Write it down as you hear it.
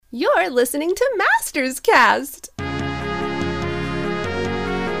You're listening to Masters Cast.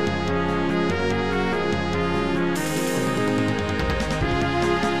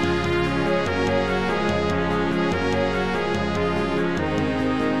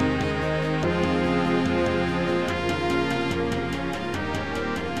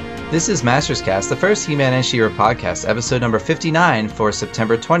 This is Masters Cast, the first He-Man and She-Ra podcast, episode number 59 for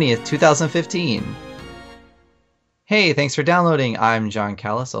September 20th, 2015. Hey, thanks for downloading. I'm John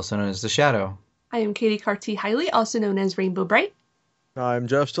Callis, also known as The Shadow. I am Katie Carty-Hiley, also known as Rainbow Bright. I'm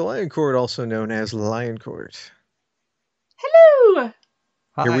Josh the Lioncourt, also known as Lioncourt. Hello!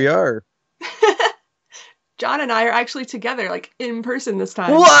 Hi. Here we are. John and I are actually together, like, in person this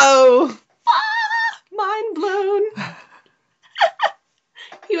time. Whoa! Mind blown!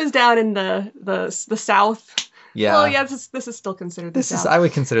 He was down in the south. Yeah. Well, yeah, this is still considered the south. I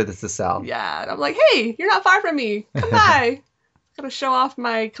would consider this the South. Yeah, and I'm like, hey, you're not far from me. Come by. Gotta show off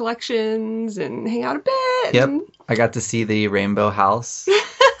my collections and hang out a bit. Yep. I got to see the Rainbow House.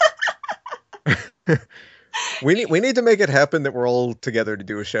 We need to make it happen that we're all together to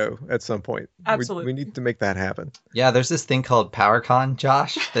do a show at some point. Absolutely. We need to make that happen. Yeah, there's this thing called PowerCon,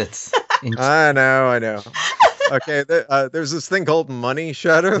 Josh, that's... I know. Okay, there's this thing called money,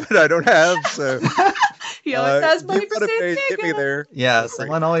 Shadow, that I don't have, so... He always has money you've for gotta San pay, Diego. get me there. Yeah,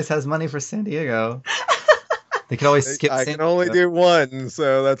 someone always has money for San Diego. They could always skip I San can only Diego. do one,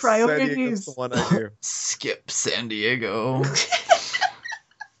 so that's San Priorities. Diego's the one I do. Skip San Diego.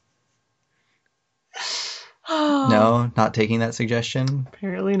 Oh, No, not taking that suggestion.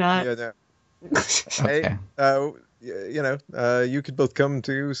 apparently not. Yeah, no. Okay. Hey, you could both come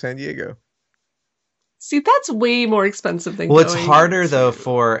to San Diego. See, that's way more expensive than Well, it's going harder, to- though,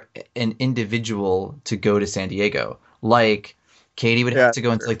 for an individual to go to San Diego. Like, Katie would have Yeah, to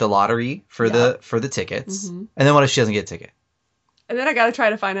go into, sure. like, the lottery for Yeah. the tickets. Mhm. And then what if she doesn't get a ticket? And then I gotta try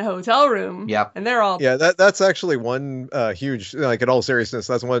to find a hotel room. Yep. And they're all... Yeah, that's actually one huge, like in all seriousness,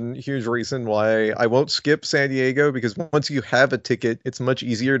 that's one huge reason why I won't skip San Diego, because once you have a ticket, it's much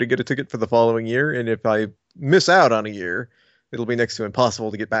easier to get a ticket for the following year. And if I miss out on a year, it'll be next to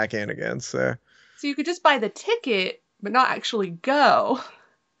impossible to get back in again. So So you could just buy the ticket, but not actually go.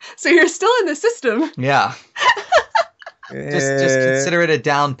 So you're still in the system. Yeah. Just consider it a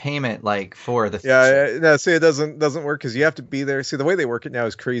down payment, like, for the future. Yeah, no, see, it doesn't work because you have to be there. See, the way they work it now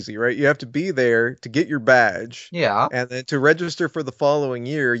is crazy, right? You have to be there to get your badge. Yeah. And then to register for the following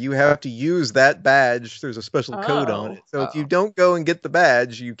year, you have to use that badge. There's a special code on it. So if you don't go and get the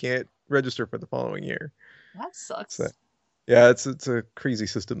badge, you can't register for the following year. That sucks. So, yeah, it's a crazy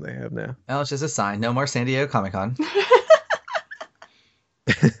system they have now. Well, it's just a sign. No more San Diego Comic-Con.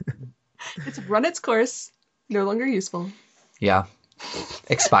 It's run its course. No longer useful. Yeah.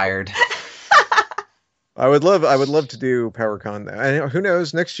 Expired. I would love to do PowerCon though. And who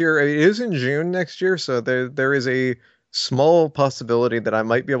knows, next year, it is in June next year, so there is a small possibility that I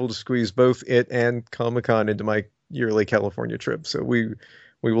might be able to squeeze both it and Comic-Con into my yearly California trip. So we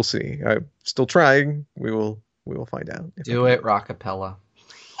will see. I'm still trying. We will find out. Do it, Rockapella.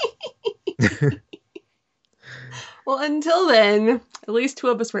 Well, until then, at least two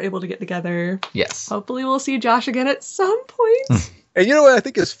of us were able to get together. Yes. Hopefully we'll see Josh again at some point. And you know what I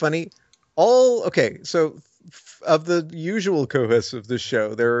think is funny? So of the usual co-hosts of this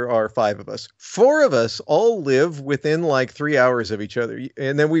show, there are 5 of us. 4 of us all live within like 3 hours of each other.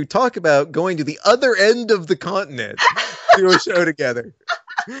 And then we talk about going to the other end of the continent to do a show together.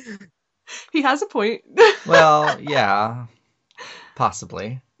 He has a point. Well, yeah.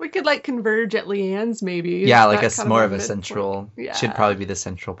 Possibly. We could, like, converge at Leanne's, maybe. Yeah, like That kind more of a midpoint. central... Yeah. Should probably be the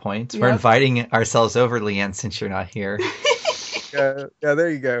central point. We're Yep. inviting ourselves over, Leanne, since you're not here. Yeah, there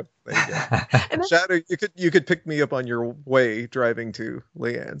you go. And then- Shadow, you could pick me up on your way driving to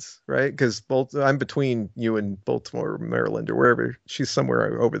Leanne's, right? Because I'm between you and Baltimore, Maryland, or wherever. She's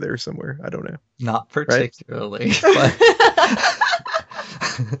somewhere over there somewhere. I don't know. Not particularly, but...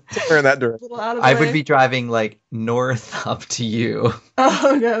 Somewhere in that direction. a little out of the I way. would be driving, like, north up to you,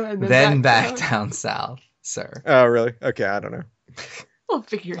 Oh, no. And then back down. down south, sir. Oh, really? Okay, I don't know. We'll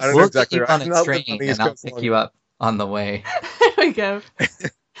figure I don't know We'll exactly get you right. on I've a not lived train, on the and East I'll Coast pick long you up on the way. There we go.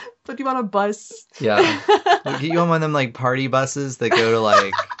 Put you on a bus. Yeah. We'll get you on one of them, like, party buses that go to,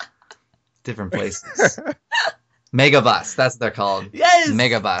 like, different places. Megabus, that's what they're called. Yes!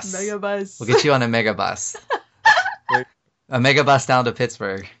 Megabus. Megabus. We'll get you on a megabus. Wait. A megabus down to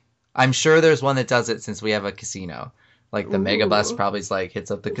Pittsburgh. I'm sure there's one that does it since we have a casino. Like, the megabus Ooh. probably like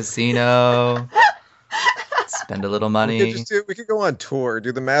hits up the casino, spend a little money. We could go on tour,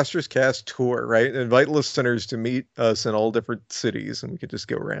 do the Masters Cast tour, right? Invite listeners to meet us in all different cities, and we could just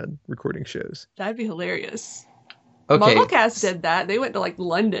go around recording shows. That'd be hilarious. Okay. Mugglecast did that. They went to like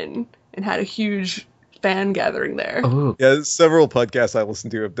London and had a huge fan gathering there. Oh, Yeah, several podcasts I listen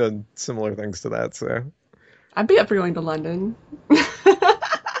to have done similar things to that. So I'd be up for going to London.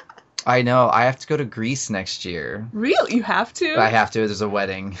 I know. I have to go to Greece next year. Really? You have to? I have to. There's a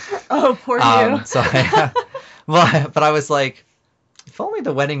wedding. Oh, poor you. So but I was like, if only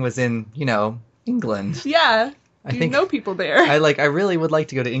the wedding was in, England. Yeah. I You think know people there. I really would like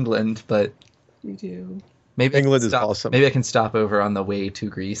to go to England, but You do. maybe England I can is stop, awesome. Maybe I can stop over on the way to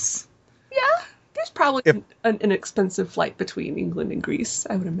Greece. Yeah. There's probably If- an inexpensive flight between England and Greece,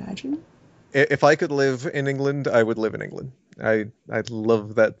 I would imagine. if I could live in England, I would live in England. I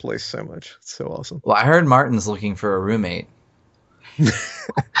love that place so much. It's so awesome. Well, I heard Martin's looking for a roommate.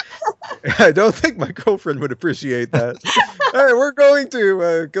 I don't think my girlfriend would appreciate that. All right, we're going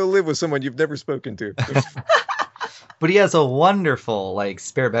to go live with someone you've never spoken to. But he has a wonderful,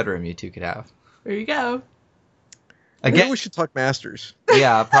 spare bedroom you two could have. There you go. Maybe Again, we should talk Masters.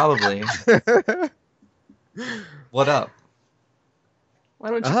 yeah, probably. What up? Why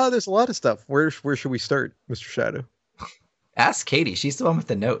don't you? There's a lot of stuff. Where should we start, Mr. Shadow? Ask Katie. She's the one with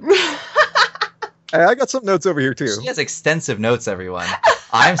the note. Hey, I got some notes over here too. She has extensive notes, everyone.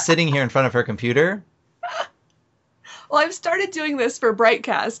 I'm sitting here in front of her computer. Well, I've started doing this for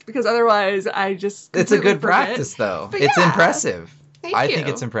Brightcast because otherwise I just It's a completely good forget. practice, though. But It's yeah. impressive. Thank I you. think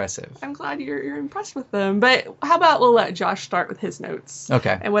it's impressive. I'm glad you're impressed with them. But how about we'll let Josh start with his notes.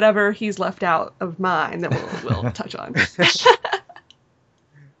 Okay. And whatever he's left out of mine that we'll touch on.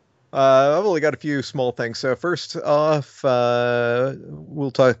 I've only got a few small things. So first off,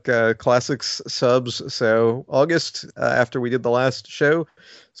 we'll talk classics subs. So August, after we did the last show,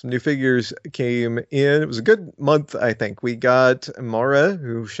 some new figures came in. It was a good month, I think. We got Mara,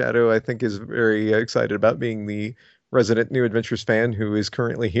 who Shadow, I think, is very excited about, being the resident New Adventures fan who is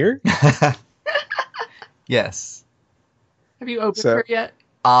currently here. Yes. Have you opened So- her yet?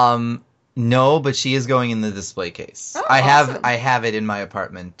 No, but she is going in the display case. Oh, I awesome. have it in my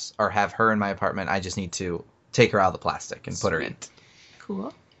apartment, or have her in my apartment. I just need to take her out of the plastic and put her in. Sweet.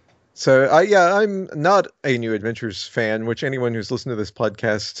 Cool. So, I'm not a New Adventures fan, which anyone who's listened to this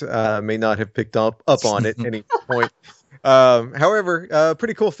podcast may not have picked up on at any point. However,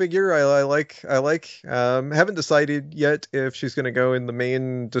 pretty cool figure. I like. Haven't decided yet if she's going to go in the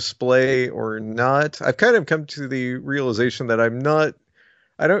main display or not. I've kind of come to the realization that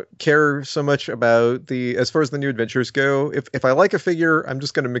I don't care so much about as far as the New Adventures go. If I like a figure, I'm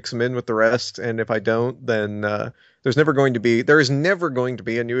just going to mix them in with the rest. And if I don't, then there is never going to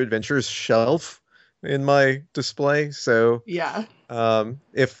be a New Adventures shelf in my display. So Yeah.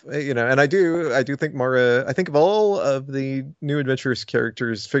 if and I do think Mara. I think of all of the New Adventures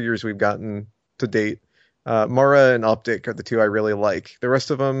figures we've gotten to date, Mara and Optic are the two I really like. The rest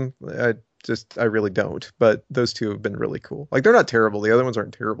of them, I really don't. But those two have been really cool. Like, they're not terrible. The other ones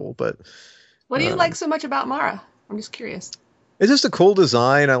aren't terrible, but What do you like so much about Mara? I'm just curious. it's just a cool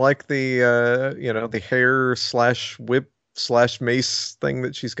design. I like the the hair / whip / mace thing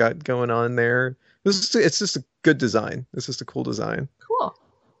that she's got going on there. It's just a good design. It's just a cool design. Cool.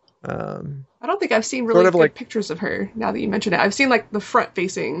 Um, I don't think I've seen really Sort of good like- pictures of her now that you mention it. I've seen like the front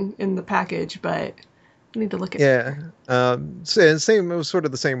facing in the package, but I need to look at it. Yeah. It was sort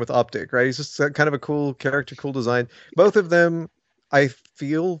of the same with Optic, right? He's just kind of a cool character, cool design. Both of them, I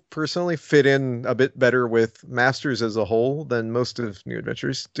feel personally, fit in a bit better with Masters as a whole than most of New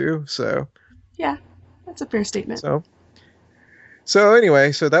Adventures do. So Yeah, that's a fair statement. so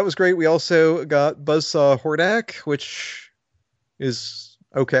anyway, so that was great. We also got Buzzsaw Hordak, which is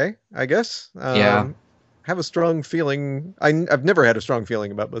okay, I guess. Yeah. Have a strong feeling. I've never had a strong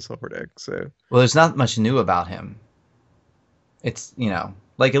feeling about Buzzsaw Hordak, so. Well, there's not much new about him. It's,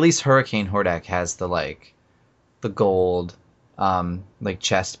 at least Hurricane Hordak has the gold,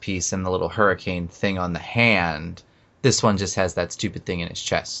 chest piece and the little hurricane thing on the hand. This one just has that stupid thing in his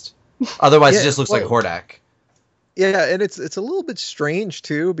chest. Otherwise, Yeah, it just looks like Hordak. Yeah, and it's a little bit strange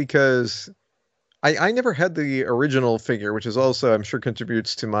too, because I never had the original figure, which is also, I'm sure,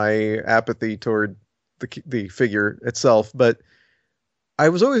 contributes to my apathy toward the figure itself. But I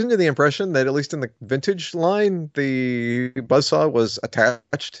was always under the impression that, at least in the vintage line, the Buzzsaw was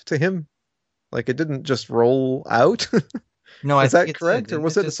attached to him. Like, it didn't just roll out. No, I Is think that it correct, did. or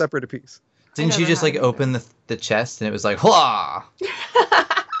was it a separate piece? Didn't you never just had it. open the chest and it was like, "Hwah!"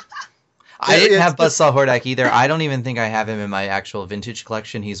 I Yeah, didn't it's have Buzzsaw Hordak either. I don't even think I have him in my actual vintage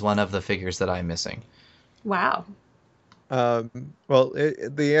collection. He's one of the figures that I'm missing. Wow. Well,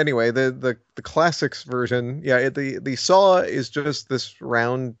 the classics version, yeah, the saw is just this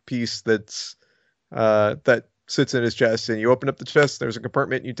round piece that sits in his chest, and you open up the chest. There's a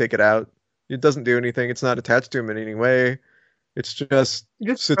compartment, you take it out, It doesn't do anything. It's not attached to him in any way. It's just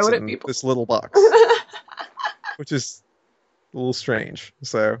You just sits throw it at in people. this little box, which is a little strange.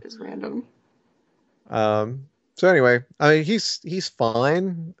 So, It's random. so anyway, I mean, he's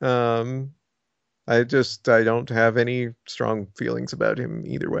fine. I don't have any strong feelings about him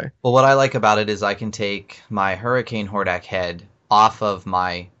either way. Well, what I like about it is I can take my Hurricane Hordak head off of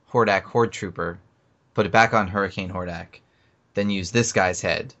my Hordak Horde Trooper, put it back on Hurricane Hordak, then use this guy's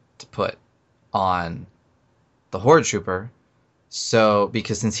head to put on the Horde Trooper. So,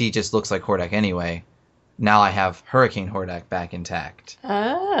 because since he just looks like Hordak anyway, now I have Hurricane Hordak back intact.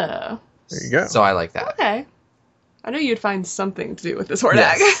 Oh. There you go. So I like that. Okay. I knew you'd find something to do with this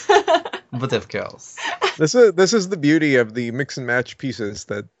Hordak. Yes. But of course. This is the beauty of the mix and match pieces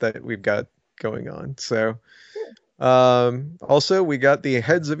that we've got going on. So, also we got the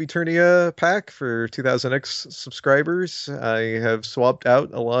Heads of Eternia pack for 2000X subscribers. I have swapped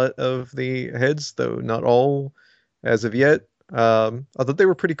out a lot of the heads, though not all as of yet. I thought they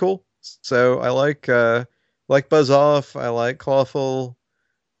were pretty cool. So I like Buzz Off. I like Clawful.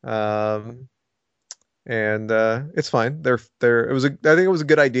 And it's fine. I think it was a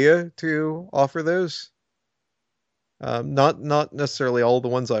good idea to offer those. Not necessarily all the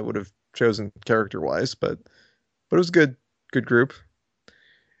ones I would have chosen character wise, but it was good group.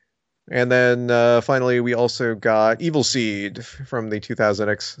 And then finally we also got Evil Seed from the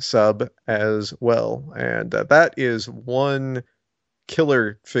 2000X sub as well, and that is one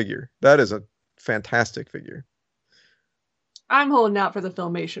killer figure. That is a fantastic figure. I'm holding out for the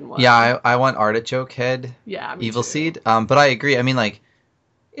Filmation one. Yeah, I want Artichoke Head, Yeah, me Evil too. Seed. But I agree. I mean, like,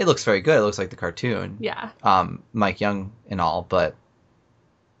 it looks very good. It looks like the cartoon. Yeah. Mike Young and all, but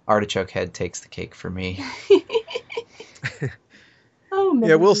Artichoke Head takes the cake for me. Oh man.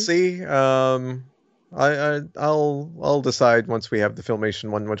 Yeah, we'll see. I'll decide once we have the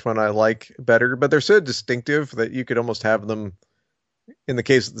Filmation one which one I like better. But they're so distinctive that you could almost have them in the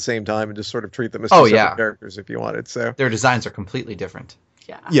case at the same time and just sort of treat them as two separate characters if you wanted. So their designs are completely different.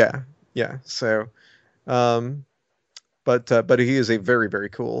 Yeah. Yeah. So, but he is a very, very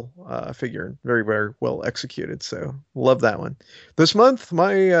cool figure, very, very well executed. So love that one. This month,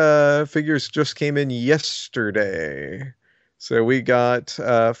 my figures just came in yesterday. So we got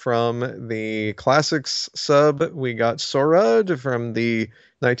from the Classics sub, we got Sorad from the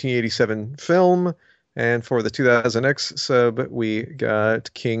 1987 film. And for the 2000X sub, we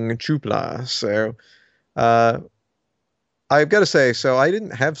got King Chupla. So I've got to say, so I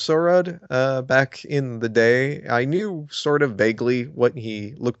didn't have Sorad back in the day. I knew sort of vaguely what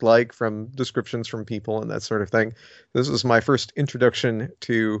he looked like from descriptions from people and that sort of thing. This was my first introduction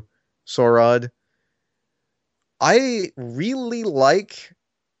to Sorad. I really like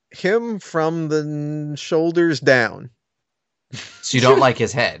him from the shoulders down. So you don't like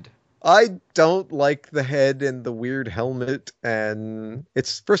his head? I don't like the head and the weird helmet, and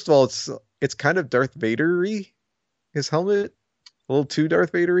first of all, it's kind of Darth Vader-y, his helmet. A little too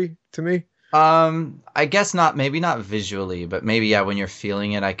Darth Vader-y to me. I guess maybe not visually, but maybe, yeah, when you're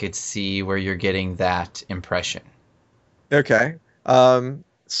feeling it, I could see where you're getting that impression. Okay.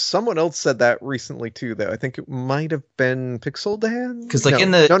 Someone else said that recently too, though. I think it might have been Pixel Dan. Because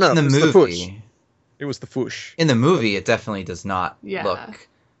in the movie, it was the Foosh. In the movie, it definitely does not look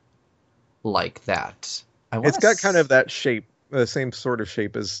like that. It's got kind of that shape, the same sort of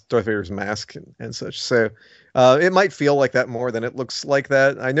shape as Darth Vader's mask and such. So it might feel like that more than it looks like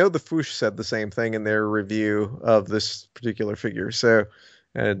that. I know the Foosh said the same thing in their review of this particular figure. So,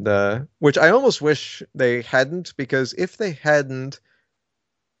 and which I almost wish they hadn't, because if they hadn't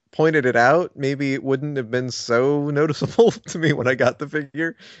pointed it out, maybe it wouldn't have been so noticeable to me when I got the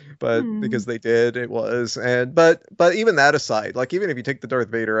figure, but because they did, it was. And but even that aside, like, even if you take the Darth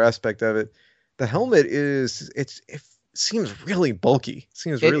Vader aspect of it, the helmet it seems really bulky. It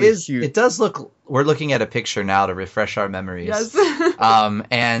seems really huge. It does look. We're looking at a picture now to refresh our memories. Yes.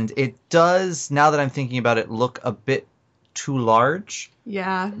 And it does, now that I'm thinking about it, look a bit too large.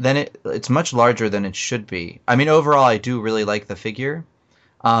 Yeah. Then it's much larger than it should be. I mean, overall, I do really like the figure.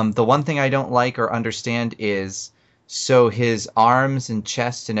 The one thing I don't like or understand is, so his arms and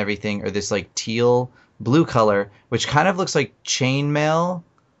chest and everything are this like teal blue color, which kind of looks like chainmail,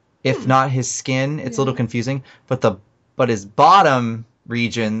 if not his skin. It's a little confusing, but his bottom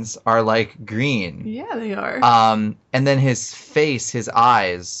regions are like green. Yeah, they are. And then his face, his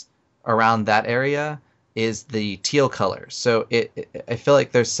eyes around that area is the teal color. So I feel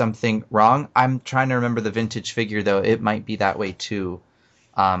like there's something wrong. I'm trying to remember the vintage figure, though. It might be that way too.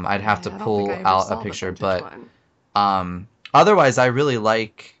 I'd have to pull out a picture, but otherwise I really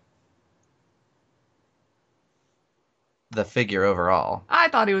like the figure overall. I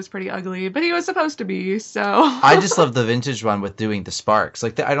thought he was pretty ugly, but he was supposed to be, so. I just love the vintage one with doing the sparks.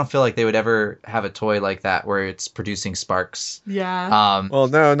 Like, I don't feel like they would ever have a toy like that where it's producing sparks. Yeah. Well,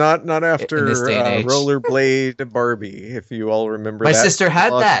 no, not after this day and age. Rollerblade Barbie, if you all remember My that. sister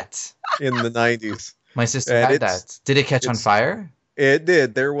had that. In the 90s. My sister And had that. Did it catch on fire? It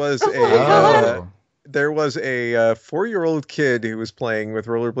did. There was Oh. there was a 4-year-old kid who was playing with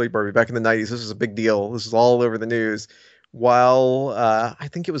Rollerblade Barbie back in the 90s. This was a big deal. This was all over the news. While I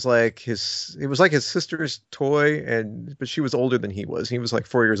think it was like his sister's toy, but she was older than he was. He was like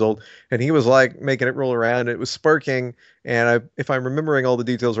 4 years old, and he was like making it roll around. It was sparking, and if I'm remembering all the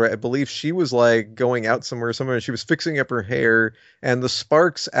details right, I believe she was like going out somewhere, and she was fixing up her hair, and the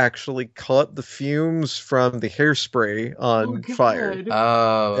sparks actually caught the fumes from the hairspray on fire.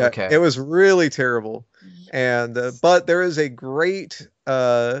 Oh, okay. It was really terrible. And but there is a great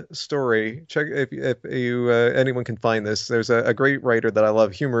story. Check if you anyone can find this. There's a great writer that I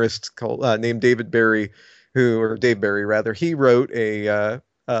love, humorist called named Dave Barry, rather. He wrote a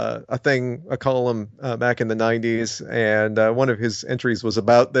column back in the 90s, and one of his entries was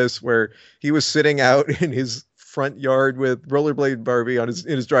about this, where he was sitting out in his front yard with Rollerblade Barbie in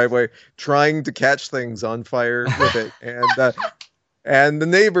his driveway, trying to catch things on fire with it, and the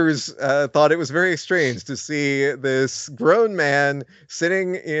neighbors thought it was very strange to see this grown man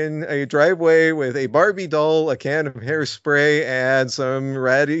sitting in a driveway with a Barbie doll, a can of hairspray, and some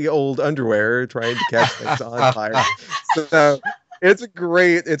ratty old underwear trying to catch things on fire. So it's a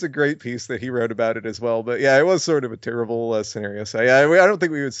great piece that he wrote about it as well. But yeah, it was sort of a terrible scenario. So yeah, I don't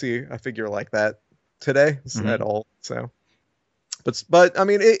think we would see a figure like that today at all. So. But I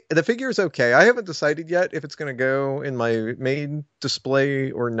mean, the figure is okay. I haven't decided yet if it's going to go in my main display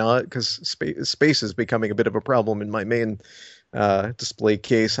or not, because space is becoming a bit of a problem in my main display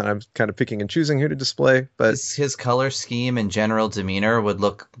case, and I'm kind of picking and choosing who to display. But his color scheme and general demeanor would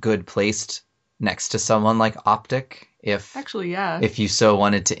look good placed next to someone like Optic, if you so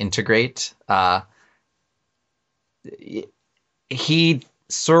wanted to integrate.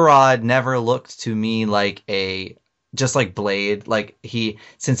 Surad never looked to me like just like Blade,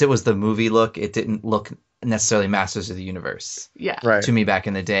 since it was the movie look, it didn't look necessarily Masters of the Universe. Yeah. Right. To me back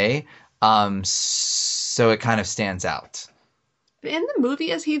in the day. So it kind of stands out. In the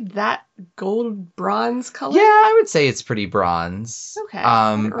movie, is he that gold bronze color? Yeah, I would say it's pretty bronze. Okay.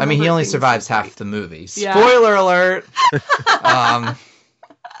 I mean, he only survives half the movie. Yeah. Spoiler alert!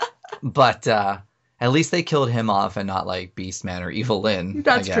 But at least they killed him off and not like Beastman or Evil Lyn.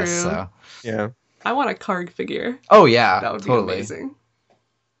 That's I guess, true. So. Yeah. I want a Karg figure. Oh yeah, that would totally. be amazing.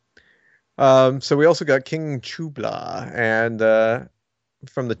 So we also got King Chubla, and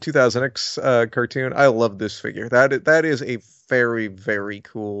from the 2000X cartoon. I love this figure. That is a very, very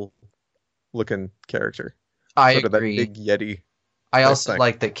cool looking character. I sort agree. Of that big Yeti. I also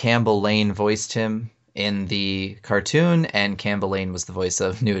like that Campbell Lane voiced him in the cartoon, and Campbell Lane was the voice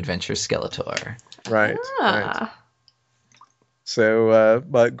of New Adventures Skeletor. Right. Right. So,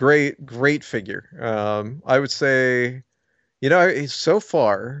 but great figure. I would say, so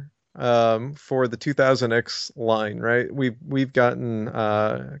far, for the 2000X line, right? We've gotten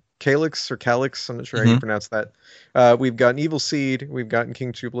Calyx or Calyx. I'm not sure how you pronounce that. We've gotten Evil Seed. We've gotten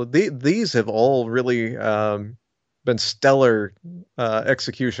King Chubla. These have all really been stellar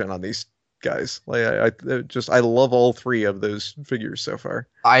execution on these guys. I love all three of those figures so far.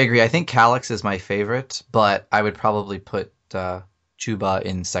 I agree. I think Calyx is my favorite, but I would probably put Chuba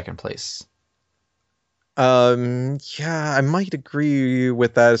in second place. Yeah, I might agree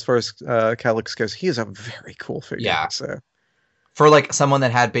with that as far as Calyx goes. He is a very cool figure. Yeah. So. For like someone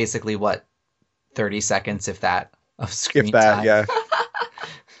that had basically 30 seconds, if that, of screen time. Yeah.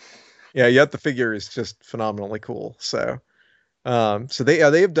 Yeah, yet the figure is just phenomenally cool. So they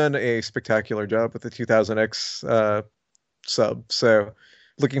have done a spectacular job with the 2000X sub. So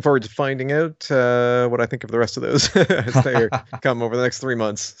looking forward to finding out what I think of the rest of those as they come over the next 3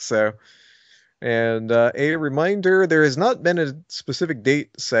 months. So, and a reminder, there has not been a specific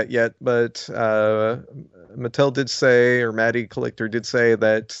date set yet, but Mattel did say, or Matty Collector did say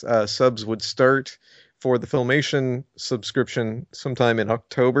that subs would start for the Filmation subscription sometime in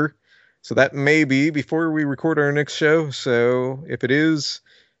October. So that may be before we record our next show. So if it is,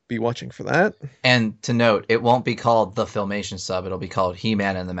 be watching for that. And to note, it won't be called the Filmation sub. It'll be called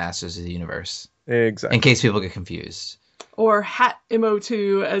He-Man and the Masters of the Universe. Exactly. In case people get confused. Or Hat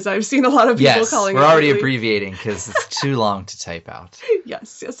MO2, as I've seen a lot of people calling it. Yes, we're already abbreviating because it's too long to type out.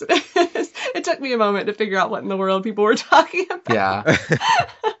 Yes, it is. It took me a moment to figure out what in the world people were talking about.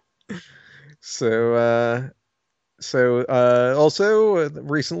 Yeah. So also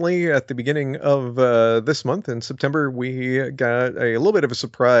recently at the beginning of this month in September, we got a little bit of a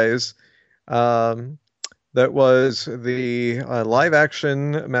surprise. Um, that was the live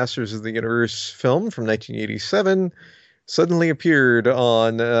action Masters of the Universe film from 1987. Suddenly appeared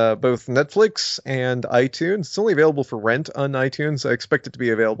on both Netflix and iTunes. It's only available for rent on iTunes. I expect it to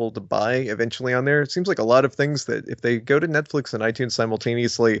be available to buy eventually on there. It seems like a lot of things that if they go to Netflix and iTunes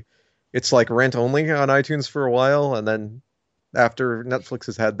simultaneously, it's like rent only on iTunes for a while, and then after Netflix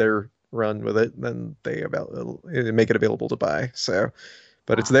has had their run with it, then they make it available to buy. So,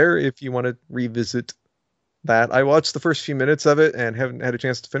 but it's there if you want to revisit that. I watched the first few minutes of it and haven't had a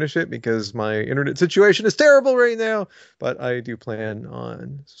chance to finish it because my internet situation is terrible right now. But I do plan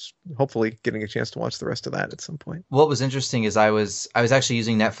on hopefully getting a chance to watch the rest of that at some point. What was interesting is I was actually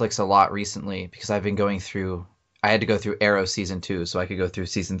using Netflix a lot recently because I've been going through. I had to go through Arrow season 2, so I could go through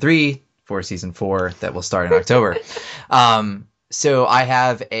season 3 for season 4 that will start in October. So I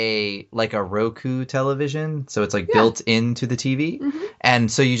have a Roku television, so it's built into the TV, and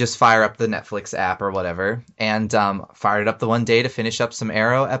so you just fire up the Netflix app or whatever, and fired it up the one day to finish up some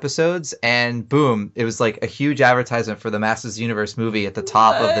Arrow episodes, and boom, it was like a huge advertisement for the Masters Universe movie at the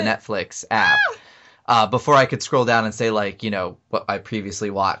top of the Netflix app. Before I could scroll down and say what I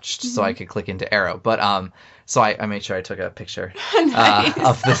previously watched, so I could click into Arrow, but so I made sure I took a picture Nice.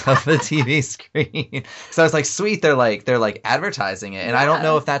 of the TV screen. So I was like, sweet, they're advertising it. And I don't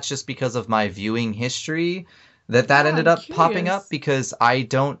know if that's just because of my viewing history that ended up popping up, because I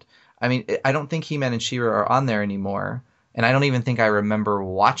don't think He-Man and She-Ra are on there anymore. And I don't even think I remember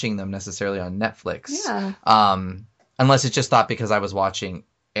watching them necessarily on Netflix. Yeah. Unless it just thought because I was watching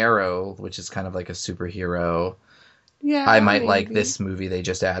Arrow, which is kind of like a superhero, I might like this movie they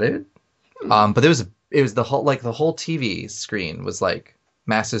just added. But it was the whole TV screen was like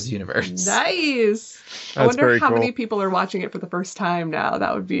Masters Universe. Nice. I That's wonder very how cool. many people are watching it for the first time now.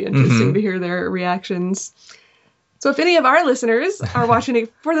 That would be interesting to hear their reactions. So if any of our listeners are watching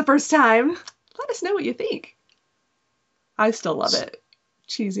it for the first time, let us know what you think. I still love it.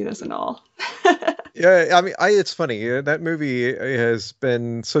 Cheesiness and all. Yeah, I mean, it's funny. That movie has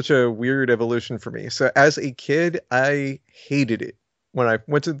been such a weird evolution for me. So as a kid, I hated it. When I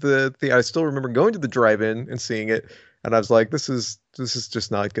went to I still remember going to the drive-in and seeing it, and I was like, this is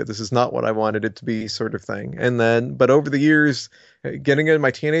just not good. This is not what I wanted it to be, sort of thing. And then, but over the years, getting into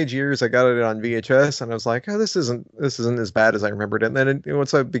my teenage years, I got it on VHS, and I was like, oh, this isn't as bad as I remembered it. And then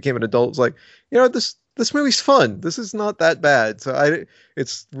once I became an adult, it was like, this movie's fun. This is not that bad. So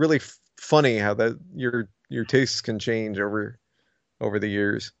it's really funny how that your tastes can change over the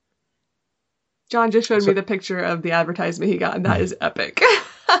years. John just showed me the picture of the advertisement he got, and that is epic.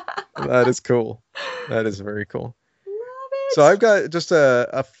 That is cool. That is very cool. Love it. So I've got just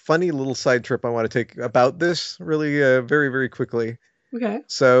a funny little side trip I want to take about this really very, very quickly. Okay.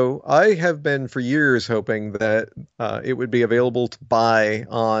 So I have been for years hoping that it would be available to buy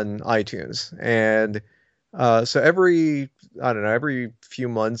on iTunes. And so every few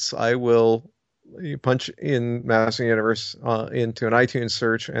months I will punch in Master Universe into an iTunes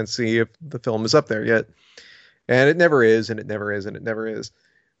search and see if the film is up there yet. And it never is, and it never is, and it never is.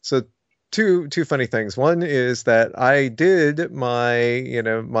 So two funny things. One is that I did my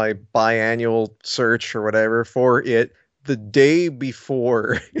my biannual search or whatever for it the day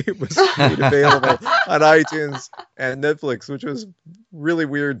before it was made available on iTunes and Netflix, which was really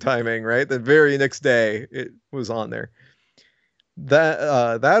weird timing, right? The very next day it was on there.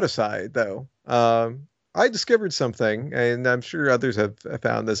 That aside, though, I discovered something, and I'm sure others have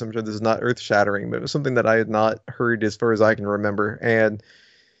found this. I'm sure this is not earth-shattering, but it was something that I had not heard as far as I can remember. And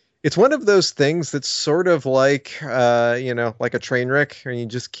it's one of those things that's sort of like, like a train wreck, and you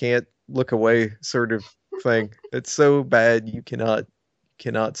just can't look away sort of thing. It's so bad you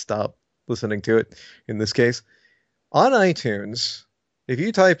cannot stop listening to it. In this case, on iTunes, if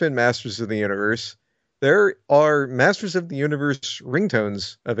you type in Masters of the Universe, there are Masters of the Universe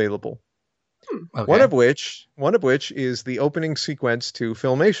ringtones available. Okay. One of which is the opening sequence to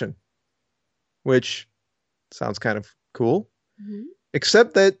Filmation, which sounds kind of cool,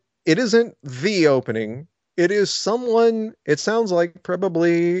 except that it isn't the opening. It is someone, it sounds like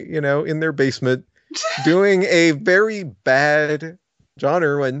probably, in their basement doing a very bad John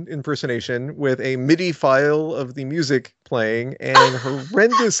Irwin impersonation with a MIDI file of the music playing and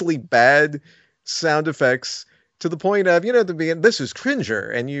horrendously bad sound effects, to the point of, the beginning, this is Cringer,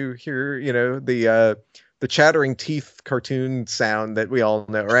 and you hear, the chattering teeth cartoon sound that we all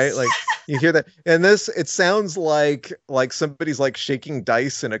know, right? Like you hear that, and this, it sounds like somebody's like shaking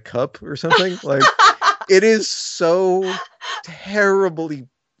dice in a cup or something. Like it is so terribly,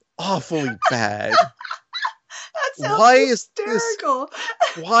 awfully bad. sounds why is hysterical.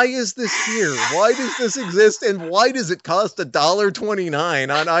 why is this here? Why does this exist? And why does it cost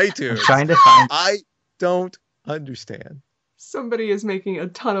 $1.29 on iTunes? I'm trying to find. I don't understand. Somebody is making a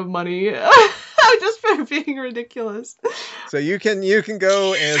ton of money just for being ridiculous. So you can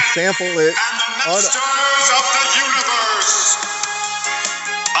go and sample it. And the masters of the universe.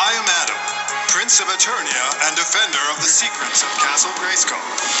 I am Adam, Prince of Eternia and defender of the secrets of Castle Grayskull.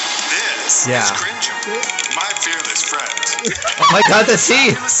 This Yeah. is Cringer, my fearless friend. Oh my god, that's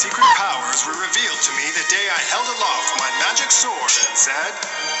he! My secret powers were revealed to me the day I held aloft my magic sword and said,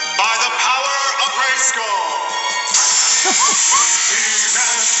 "By the power of Grayskull."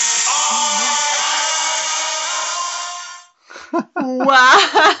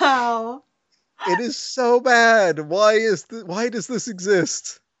 Wow. It is so bad. Why does this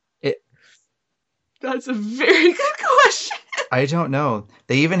exist? That's a very good question. I don't know.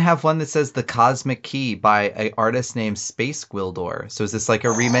 They even have one that says The Cosmic Key by an artist named Space Gwildor. So is this like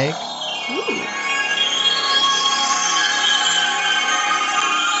a remake? Ooh.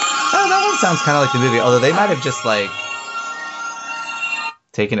 Oh, that one sounds kind of like the movie. Although they might have just like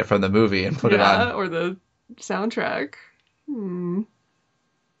taken it from the movie and put it on. Or the soundtrack.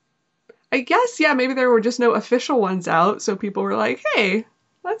 I guess, yeah, maybe there were just no official ones out, so people were like, hey,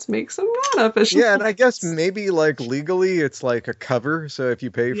 let's make some non-official Yeah, and I guess ones. maybe like legally it's like a cover, so if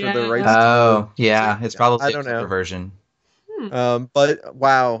you pay for Yeah. the rights Oh, yeah. It's probably I a don't know. cover version. but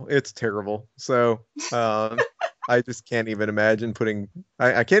wow, it's terrible. So I just can't even imagine putting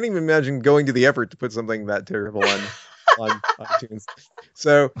I can't even imagine going to the effort to put something that terrible on iTunes.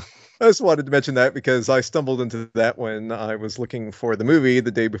 So I just wanted to mention that because I stumbled into that when I was looking for the movie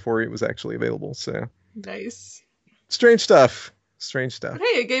the day before it was actually available. So Nice. strange stuff. Strange stuff. But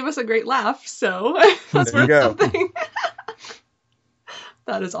hey, it gave us a great laugh, so that's There you worth go. something.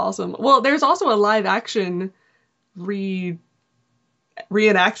 That is awesome. Well, there's also a live action reenactment,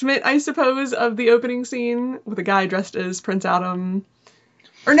 I suppose, of the opening scene with a guy dressed as Prince Adam.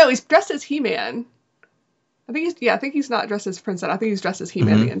 Or no, he's dressed as He-Man. I think he's not dressed as Prince Adam. I think he's dressed as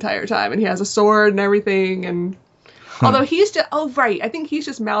He-Man the entire time, and he has a sword and everything. And although he's just I think he's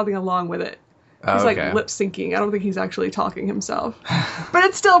just mouthing along with it. He's like lip syncing. I don't think he's actually talking himself. But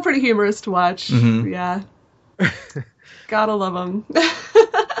it's still pretty humorous to watch. Yeah. Gotta love him.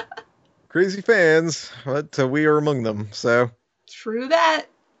 Crazy fans, but we are among them. So True that.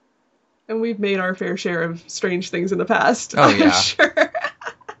 And we've made our fair share of strange things in the past. Oh, yeah. I'm sure.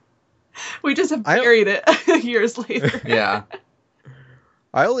 We just have buried it years later. Yeah.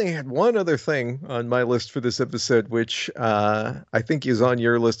 I only had one other thing on my list for this episode, which I think is on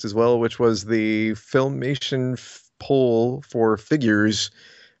your list as well, which was the Filmation poll for figures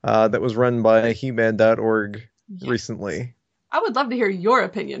that was run by He-Man.org recently. I would love to hear your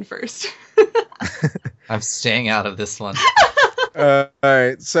opinion first. I'm staying out of this one. All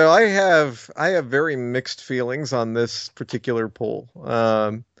right, so I have very mixed feelings on this particular poll.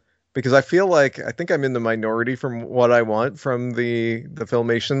 Because I think I'm in the minority from what I want from the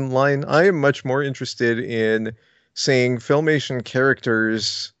Filmation line. I am much more interested in seeing Filmation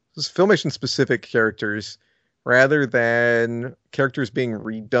characters, Filmation specific characters, rather than characters being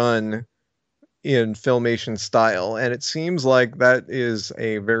redone in Filmation style. And it seems like that is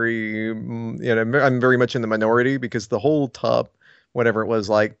a very, I'm very much in the minority because the whole top, whatever it was,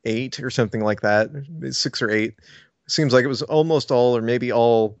 like 8 or something like that, 6 or 8, seems like it was almost all or maybe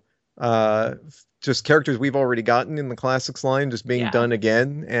all just characters we've already gotten in the classics line just being done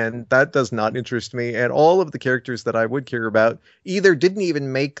again, and that does not interest me. And all of the characters that I would care about either didn't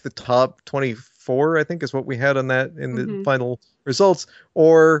even make the top 24, I think is what we had on that in the final results,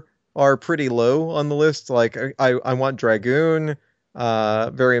 or are pretty low on the list. Like I want Dragoon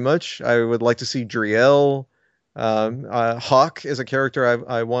very much. I would like to see Driel. Hawk is a character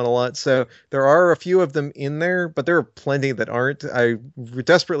I want a lot. So there are a few of them in there, but there are plenty that aren't. I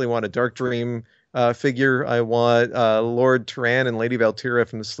desperately want a Dark Dream figure. I want Lord Turan and Lady Valtira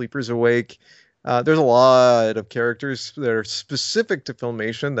from The Sleepers Awake. There's a lot of characters that are specific to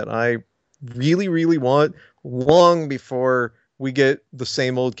Filmation that I really, really want long before we get the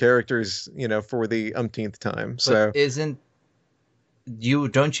same old characters, for the umpteenth time. So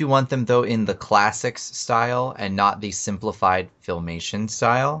don't you want them though in the classics style and not the simplified Filmation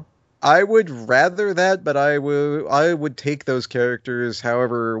style? I would rather that, but I would take those characters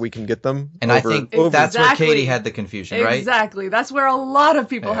however we can get them. And I think that's where Katie had the confusion, right? Exactly. That's where a lot of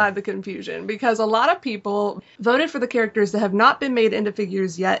people had the confusion, because a lot of people voted for the characters that have not been made into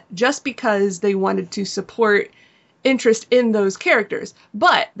figures yet just because they wanted to support interest in those characters.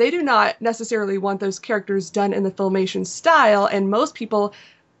 But they do not necessarily want those characters done in the Filmation style, and most people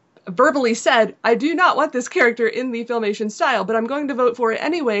verbally said, I do not want this character in the Filmation style, but I'm going to vote for it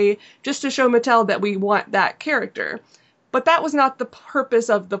anyway, just to show Mattel that we want that character. But that was not the purpose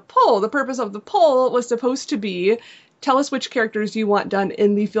of the poll. The purpose of the poll was supposed to be, tell us which characters you want done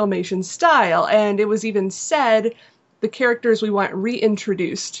in the Filmation style. And it was even said, the characters we want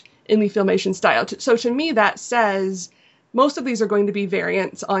reintroduced in the Filmation style. So to me, that says most of these are going to be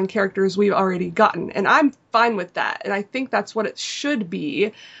variants on characters we've already gotten. And I'm fine with that. And I think that's what it should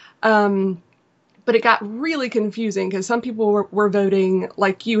be. But it got really confusing because some people were voting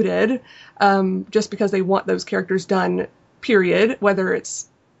like you did, just because they want those characters done, period, whether it's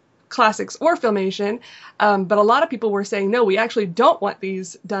classics or Filmation. But a lot of people were saying, no, we actually don't want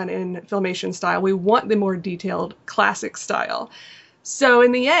these done in Filmation style. We want the more detailed classic style. So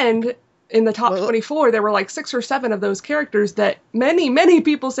in the end, in the top 24, there were like 6 or 7 of those characters that many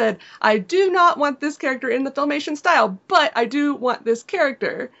people said, I do not want this character in the Filmation style, but I do want this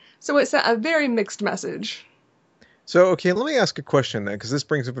character. So it sent a very mixed message. So, okay, let me ask a question then, because this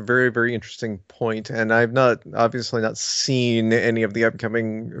brings up a very, very interesting point, and I've obviously not seen any of the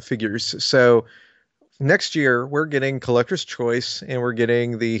upcoming figures. So next year, we're getting Collector's Choice, and we're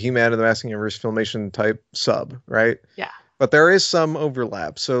getting the He-Man and the Masking Universe Filmation type sub, right? Yeah. But there is some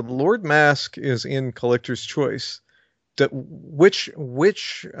overlap. So Lord Mask is in Collector's Choice. Which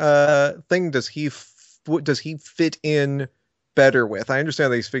thing does he fit in better with? I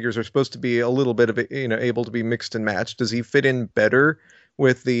understand these figures are supposed to be a little bit of able to be mixed and matched. Does he fit in better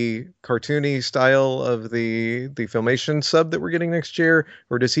with the cartoony style of the Filmation sub that we're getting next year,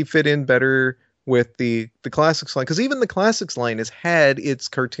 or does he fit in better with the Classics line? Because even the Classics line has had its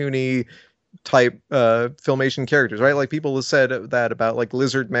cartoony type Filmation characters, right? Like people have said that about like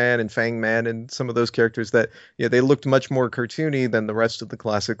Lizard Man and Fang Man and some of those characters that they looked much more cartoony than the rest of the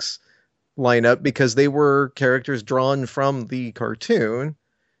Classics lineup because they were characters drawn from the cartoon.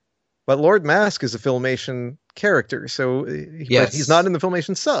 But Lord Mask is a Filmation character, so but he's not in the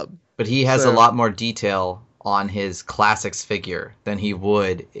Filmation sub. But he has a lot more detail on his Classics figure than he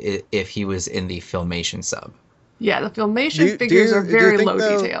would if he was in the Filmation sub. Yeah, the Filmation figures are very low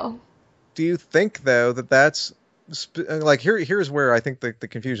detail. Do you think, though, that that's like here's where I think the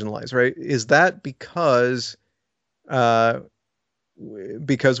confusion lies, right? Is that because we're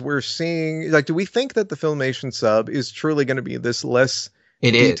seeing, like, do we think that the Filmation sub is truly going to be this less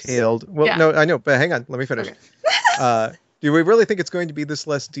detailed? Well, yeah. No, I know, but hang on, let me finish. Okay. Do we really think it's going to be this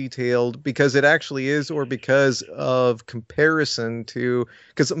less detailed because it actually is, or because of comparison to,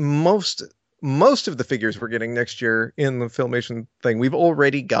 because most of the figures we're getting next year in the Filmation thing, we've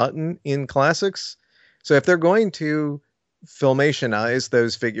already gotten in Classics. So if they're going to Filmationize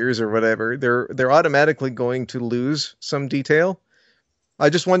those figures or whatever, they're automatically going to lose some detail. I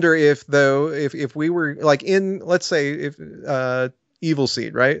just wonder if we were like in, let's say, if Evil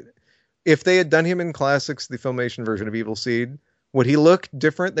Seed, right? If they had done him in Classics, the Filmation version of Evil Seed, would he look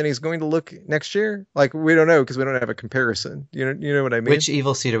different than he's going to look next year? Like, we don't know because we don't have a comparison. You know what I mean? Which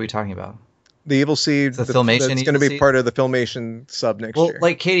Evil Seed are we talking about? The Evil Seed, the Filmation that's going to be part of the Filmation sub next year.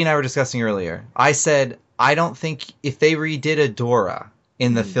 Like Katie and I were discussing earlier, I said I don't think if they redid Adora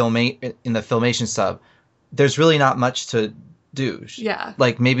in the Filmation sub, there's really not much to do. Yeah.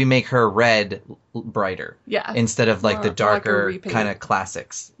 Like maybe make her red brighter. Yeah. Instead of like the darker kind of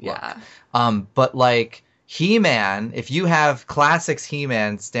Classics look. Yeah. But like He-Man, if you have Classics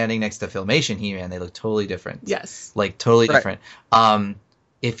He-Man standing next to Filmation He-Man, they look totally different. Yes. Like totally different.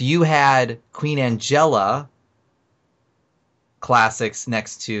 If you had Queen Angela Classics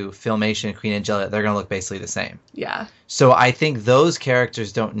next to Filmation Queen Angela, they're going to look basically the same. Yeah. So I think those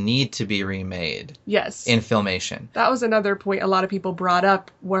characters don't need to be remade. Yes. In Filmation. That was another point a lot of people brought up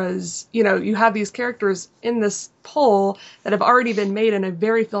was, you have these characters in this poll that have already been made in a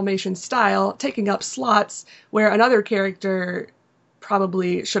very Filmation style, taking up slots where another character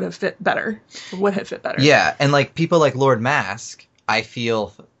probably should have fit better, or would have fit better. Yeah, and like people like Lord Mask, I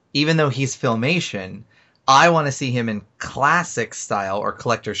feel, even though he's Filmation, I want to see him in Classic style or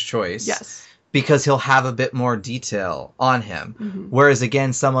Collector's Choice. Yes. Because he'll have a bit more detail on him. Mm-hmm. Whereas,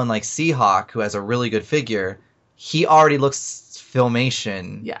 again, someone like Seahawk, who has a really good figure, he already looks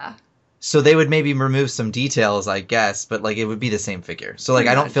Filmation. Yeah. So they would maybe remove some details, I guess, but like it would be the same figure. So like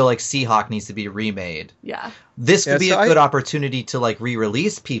I don't feel like Seahawk needs to be remade. Yeah. This could be a good opportunity to like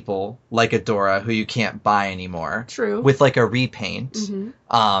re-release people like Adora who you can't buy anymore. True. With like a repaint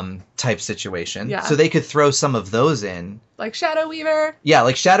type situation. Yeah. So they could throw some of those in. Like Shadow Weaver. Yeah,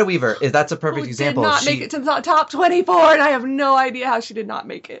 like Shadow Weaver. That's a perfect example. Did not make it to the top 24, and I have no idea how she did not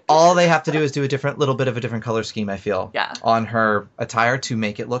make it. All they have to do is do a little bit of a different color scheme, I feel. Yeah. On her attire to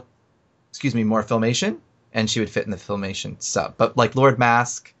make it look more Filmation, and she would fit in the Filmation sub. But like Lord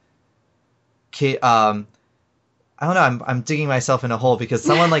Mask, I don't know. I'm digging myself in a hole because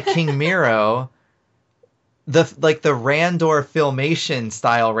someone like King Miro, the Randor Filmation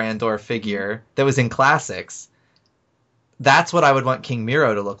style Randor figure that was in Classics, that's what I would want King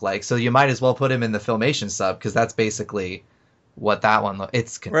Miro to look like. So you might as well put him in the Filmation sub because that's basically what that one looks.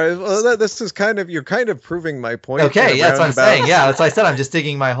 It's right. Well, this is you're kind of proving my point. Okay, yeah, that's what I'm saying. Yeah, that's what I said. I'm just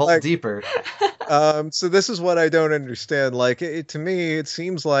digging my hole deeper. So this is what I don't understand. Like, to me, it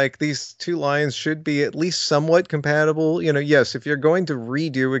seems like these two lines should be at least somewhat compatible. You know, yes, if you're going to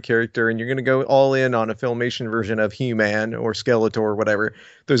redo a character and you're going to go all in on a Filmation version of He-Man or Skeletor or whatever,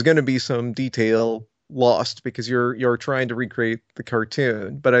 there's going to be some detail lost because you're trying to recreate the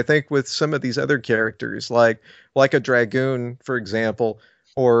cartoon. But I think with some of these other characters, like a Dragoon, for example,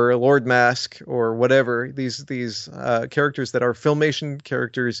 or Lord Mask or whatever, these characters that are Filmation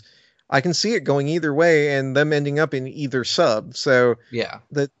characters, I can see it going either way and them ending up in either sub. So yeah,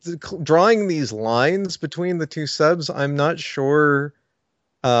 drawing these lines between the two subs, I'm not sure.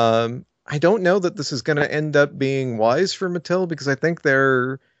 I don't know that this is going to end up being wise for Mattel because I think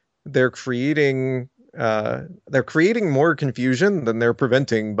they're creating more confusion than they're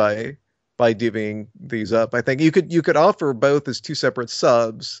preventing by divvying these up. I think you could offer both as two separate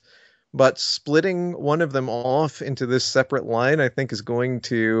subs, but splitting one of them off into this separate line, I think, is going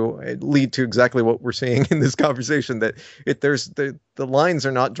to lead to exactly what we're seeing in this conversation. That the lines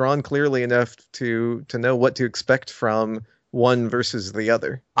are not drawn clearly enough to know what to expect from one versus the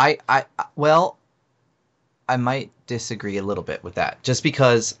other. Well, I might disagree a little bit with that, just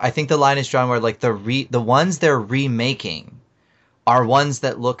because I think the line is drawn where like the ones they're remaking are ones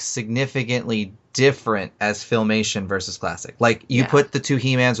that look significantly different as Filmation versus Classic. Like you put the two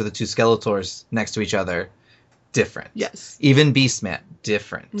He-Mans or the two Skeletors next to each other, different. Yes. Even Beastman,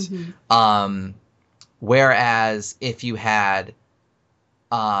 different. Mm-hmm. Whereas if you had,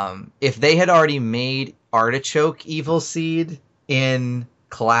 if they had already made Artichoke Evil Seed in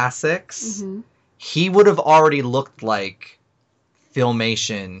Classics, mm-hmm. he would have already looked like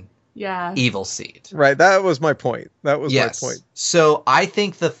Filmation Evil Seed. Right, that was my point. My point. So I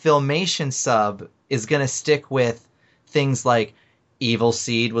think the Filmation sub is going to stick with things like Evil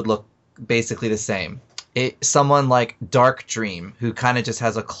Seed would look basically the same. Someone like Dark Dream, who kind of just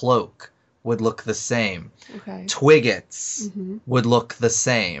has a cloak, would look the same. Okay. Twiggets would look the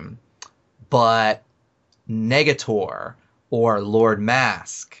same. But Negator or Lord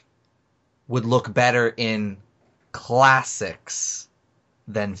Mask would look better in Classics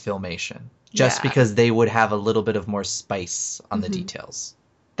than Filmation, just because they would have a little bit of more spice on the details.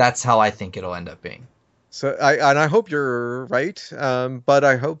 That's how I think it'll end up being. So I hope you're right, but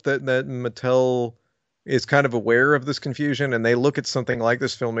I hope that Mattel is kind of aware of this confusion and they look at something like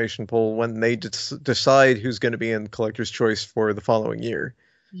this Filmation poll when they decide who's going to be in Collector's Choice for the following year.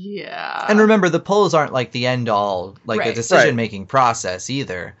 Yeah. And remember, the polls aren't like the end all, like the decision making process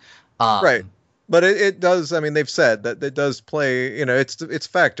either. Right. But it does. I mean, they've said that it does play. You know, it's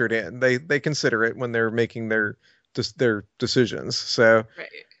factored in. They consider it when they're making their decisions. So,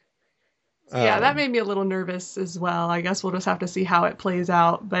 yeah, that made me a little nervous as well. I guess we'll just have to see how it plays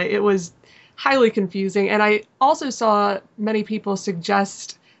out. But it was highly confusing, and I also saw many people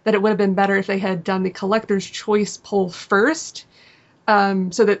suggest that it would have been better if they had done the Collector's Choice poll first,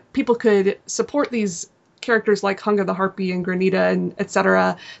 so that people could support these characters like Hunger the Harpy and Granita and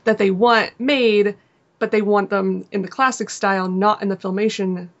etc. that they want made, but they want them in the classic style, not in the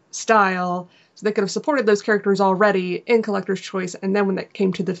Filmation style. So they could have supported those characters already in Collector's Choice, and then when it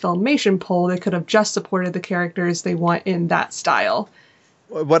came to the Filmation poll, they could have just supported the characters they want in that style.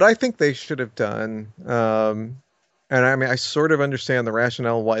 What I think they should have done, and I mean, I sort of understand the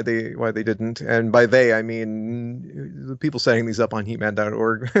rationale why they didn't, and by they I mean the people setting these up on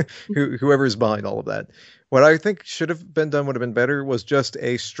Heatman.org, whoever's behind all of that. What I think should have been done would have been better was just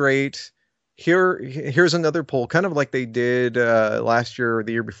a straight here's another poll, kind of like they did last year or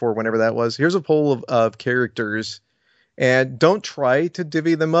the year before, whenever that was. Here's a poll of characters, and don't try to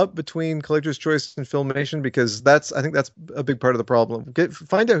divvy them up between Collector's Choice and Filmation, because I think that's a big part of the problem.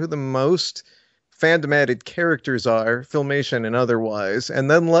 Find out who the most fandomated characters are, Filmation and otherwise,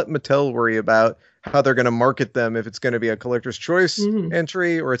 and then let Mattel worry about how they're going to market them, if it's going to be a Collector's Choice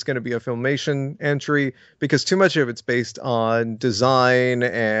entry or it's going to be a Filmation entry, because too much of it's based on design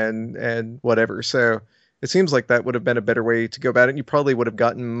and whatever. So it seems like that would have been a better way to go about it. You probably would have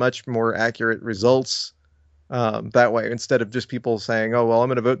gotten much more accurate results that way, instead of just people saying, oh, well, I'm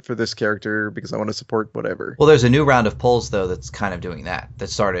going to vote for this character because I want to support whatever. Well, there's a new round of polls, though, that's kind of doing that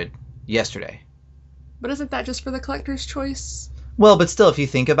started yesterday. But isn't that just for the Collector's Choice? Well, but still, if you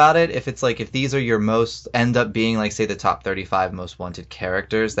think about it, if it's like, if these are your most, end up being like, say, the top 35 most wanted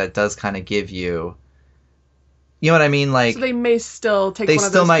characters, that does kind of give you, you know what I mean? Like, So they may still take they one of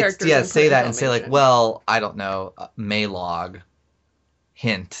still those might, characters yeah, and put say it in that and say like, Filmation. well, I don't know, Maylog,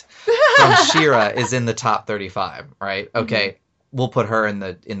 hint, from She-Ra is in the top 35, right? Okay, we'll put her in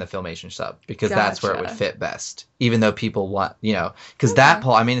the Filmation sub because that's where it would Gotcha. fit best. Even though people want, you know, because that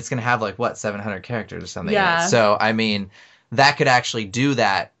poll, I mean, it's going to have like what 700 characters or something. in it. Yeah. So I mean, that could actually do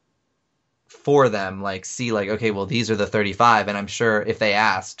that for them. Like, see, like, okay, well, these are the 35, and I'm sure if they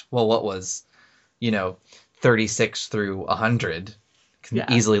asked, well, what was, you know, 36 through 100, can Yeah.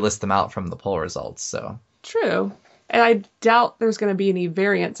 easily list them out from the poll results. So. True. And I doubt there's going to be any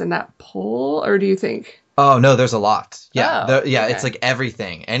variance in that poll, or do you think? Oh no, there's a lot. Yeah, Oh, yeah, okay. it's like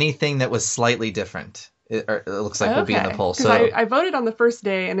everything, anything that was slightly different. It looks like will be in the poll. 'Cause So I voted on the first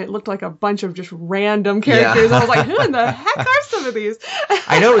day, and it looked like a bunch of just random characters. I was like, who in the heck are some of these?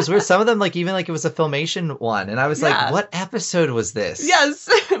 I know it was weird. Some of them, like even like it was a Filmation one, and I was Yeah. like, what episode was this? Yes,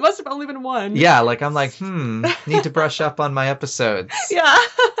 it must have only been one. Yeah, like I'm like, need to brush up on my episodes. Yeah.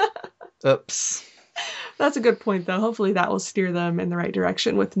 Oops. That's a good point, though. Hopefully that will steer them in the right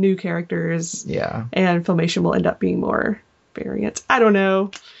direction with new characters, Yeah. and Filmation will end up being more variant. I don't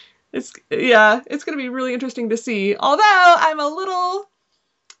know. It's going to be really interesting to see. Although I'm a little,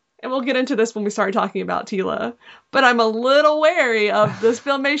 and we'll get into this when we start talking about Tila, but I'm a little wary of this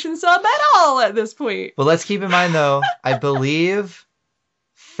Filmation sub at all at this point. But let's keep in mind though, I believe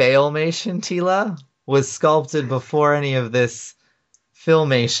Failmation Tila was sculpted before any of this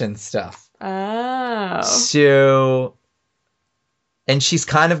Filmation stuff. Oh. So, and she's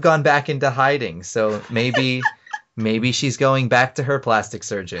kind of gone back into hiding. So maybe she's going back to her plastic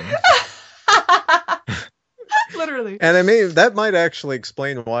surgeon. Literally. And I mean, that might actually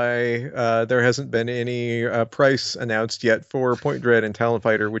explain why there hasn't been any price announced yet for Point Dread and Talon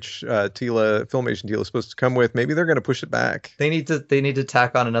Fighter, which Filmation Tila is supposed to come with. Maybe they're going to push it back. They need to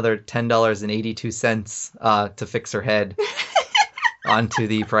tack on another $10.82 to fix her head onto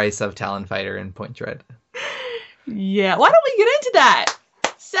the price of Talon Fighter and Point Dread. Yeah, why don't we get into that?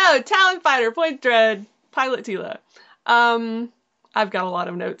 So, Talon Fighter, Point Dread, Pilot Tila. I've got a lot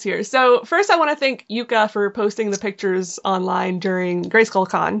of notes here. So, first I want to thank Yuka for posting the pictures online during Grayskull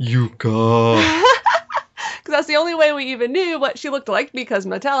Con. Yuka. Because that's the only way we even knew what she looked like, because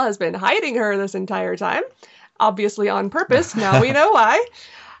Mattel has been hiding her this entire time. Obviously on purpose. Now we know why.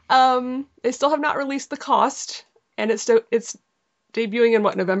 They still have not released the cost, and it's debuting in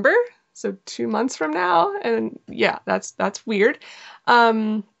November? So 2 months from now, and yeah, that's weird.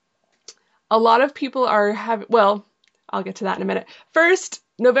 A lot of people are I'll get to that in a minute. First,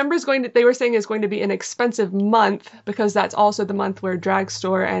 November they were saying is going to be an expensive month, because that's also the month where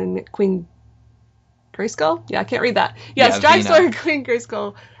Dragstore and Queen Grayskull? Yeah, I can't read that. Yes, Yeah, Dragstore Vina. and Queen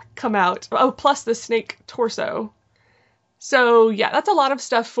Grayskull come out. Oh, plus the snake torso. So yeah, that's a lot of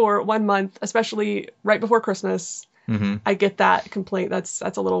stuff for 1 month, especially right before Christmas. Mm-hmm. I get that complaint. That's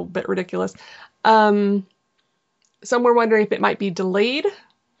a little bit ridiculous. Some were wondering if it might be delayed.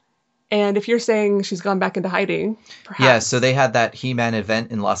 And if you're saying she's gone back into hiding, perhaps. Yeah, so they had that He-Man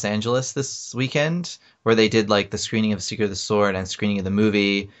event in Los Angeles this weekend where they did like the screening of Secret of the Sword and screening of the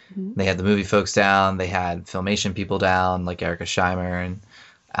movie. Mhm. They had the movie folks down. They had Filmation people down, like Erica Scheimer and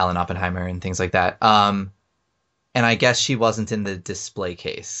Alan Oppenheimer and things like that. And I guess she wasn't in the display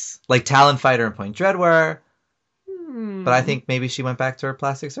case. Like Talon Fighter and Point Dread were, but I think maybe she went back to her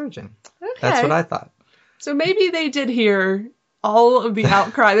plastic surgeon. Okay. That's what I thought. So maybe they did hear all of the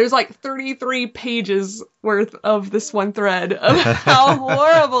outcry. There's like 33 pages worth of this one thread of how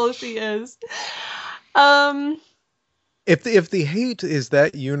horrible she is. If the hate is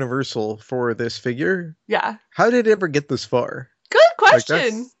that universal for this figure, Yeah. how did it ever get this far? Good Like,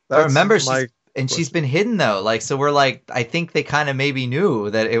 question. But remember, my she's question. been hidden though. Like, so we're like, I think they kind of maybe knew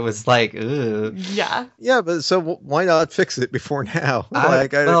that it was like, ugh. Yeah. Yeah, but so why not fix it before now?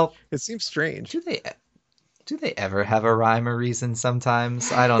 Well, It seems strange. do they ever have a rhyme or reason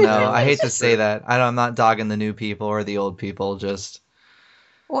sometimes? I don't know. I hate to say that. I'm not dogging the new people or the old people, just...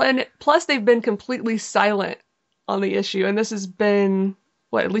 Well, and plus they've been completely silent on the issue, and this has been,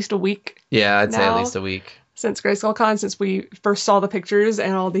 at least a week Yeah, I'd say at Now- least a week. since Grayskull Con, since we first saw the pictures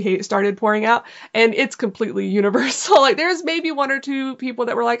and all the hate started pouring out, and it's completely universal. Like, there's maybe one or two people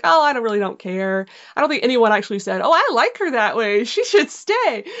that were like, oh, I really don't care. I don't think anyone actually said, oh, I like her that way, she should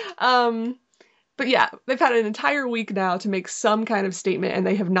stay. But yeah, they've had an entire week now to make some kind of statement, and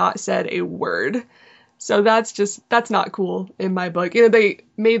they have not said a word. So that's not cool in my book. You know, they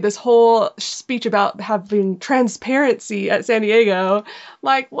made this whole speech about having transparency at San Diego. I'm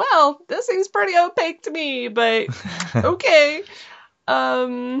like, well, this seems pretty opaque to me, but okay.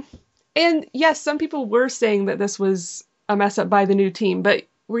 And yes, some people were saying that this was a mess up by the new team, but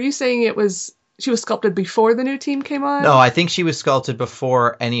were you saying she was sculpted before the new team came on? No, I think she was sculpted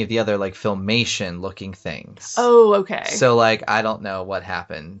before any of the other like Filmation looking things. Oh, okay. So like I don't know what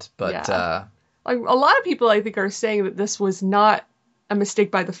happened, but yeah. Like a lot of people I think are saying that this was not a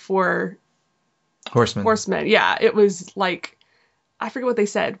mistake by the four horsemen. Yeah, it was like I forget what they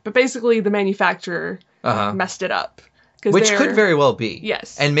said, but basically the manufacturer messed it up. Which could very well be.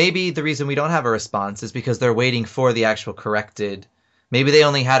 Yes. And maybe the reason we don't have a response is because they're waiting for the actual corrected. Maybe they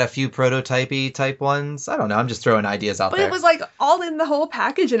only had a few prototype-y type ones. I don't know. I'm just throwing ideas out there. But it was like all in the whole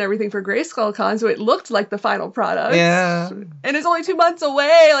package and everything for Grayskull Con, so it looked like the final product. Yeah. And it's only 2 months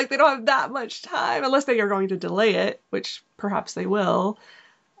away. Like they don't have that much time unless they are going to delay it, which perhaps they will.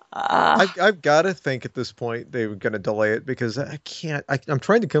 I've got to think at this point they were going to delay it because I'm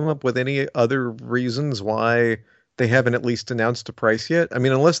trying to come up with any other reasons why they haven't at least announced a price yet. I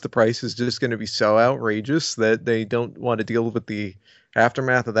mean, unless the price is just going to be so outrageous that they don't want to deal with the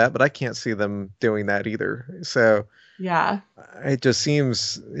aftermath of that, but I can't see them doing that either. So yeah, it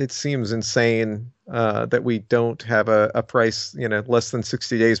seems insane that we don't have a price, less than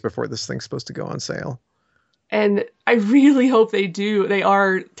 60 days before this thing's supposed to go on sale. And I really hope they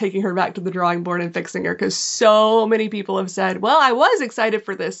are taking her back to the drawing board and fixing her, because so many people have said, well, I was excited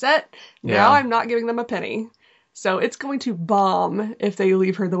for this set. Now I'm not giving them a penny. So it's going to bomb if they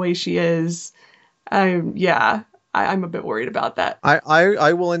leave her the way she is. I'm a bit worried about that.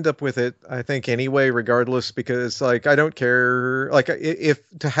 I will end up with it, I think, anyway, regardless, because like I don't care. Like if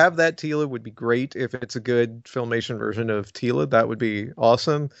to have that Teela would be great. If it's a good Filmation version of Teela, that would be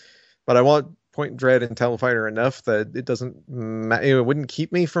awesome. But I want Point Dread and Talon Fighter enough that it doesn't. It wouldn't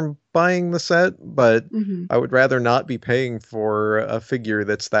keep me from buying the set, but I would rather not be paying for a figure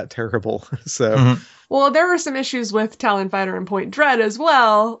that's that terrible. So. Well, there were some issues with Talon Fighter and Point Dread as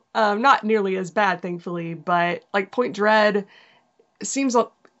well. Not nearly as bad, thankfully, but like Point Dread seems, I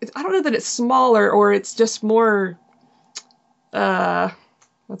don't know that it's smaller or it's just more,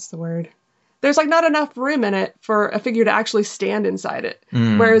 what's the word? There's like not enough room in it for a figure to actually stand inside it.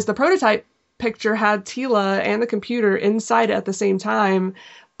 Whereas the prototype picture had Teela and the computer inside it at the same time,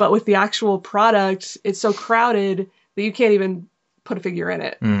 but with the actual product, it's so crowded that you can't even put a figure in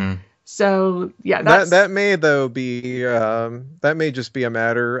it. So yeah, that may though be that may just be a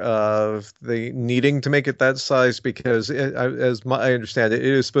matter of the needing to make it that size because I understand it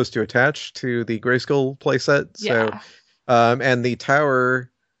is supposed to attach to the Grayskull playset. So and the tower,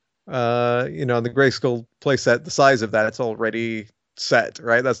 the Grayskull playset, the size of that's already set,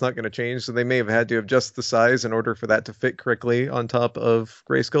 right? That's not going to change. So they may have had to adjust the size in order for that to fit correctly on top of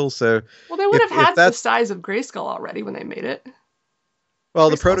Grayskull. So well, they would have had the size of Grayskull already when they made it. Well,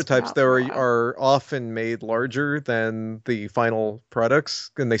 the prototypes, though, are often made larger than the final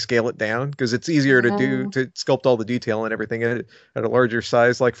products, and they scale it down because it's easier to sculpt all the detail and everything at a larger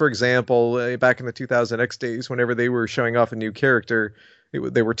size. Like, for example, back in the 2000X days, whenever they were showing off a new character,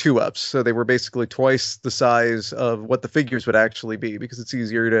 they were 2-ups. So they were basically twice the size of what the figures would actually be because it's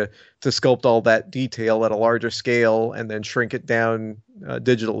easier to sculpt all that detail at a larger scale and then shrink it down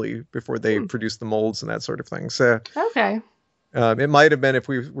digitally before they produce the molds and that sort of thing. So okay. It might have been if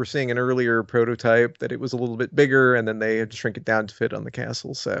we were seeing an earlier prototype that it was a little bit bigger, and then they had to shrink it down to fit on the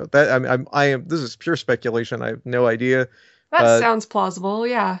castle. So that this is pure speculation. I have no idea. That sounds plausible.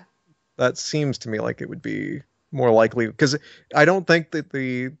 Yeah. That seems to me like it would be more likely because I don't think that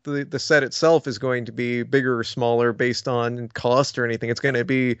the set itself is going to be bigger or smaller based on cost or anything. It's going to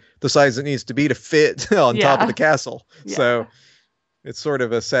be the size it needs to be to fit on top of the castle. Yeah. So it's sort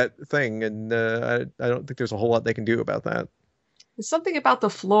of a set thing, and I don't think there's a whole lot they can do about that. Something about the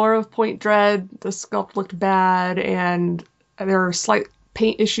floor of Point Dread, the sculpt looked bad, and there are slight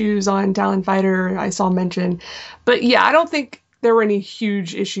paint issues on Talon Fighter I saw mentioned. But yeah, I don't think there were any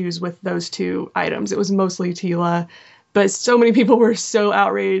huge issues with those two items. It was mostly Teela, but so many people were so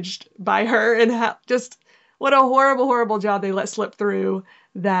outraged by her and just what a horrible, horrible job they let slip through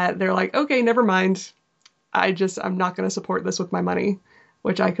that they're like, okay, never mind. I'm not going to support this with my money,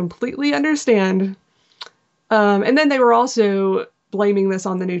 which I completely understand. And then they were also blaming this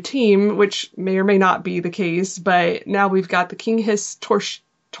on the new team, which may or may not be the case. But now we've got the King Hiss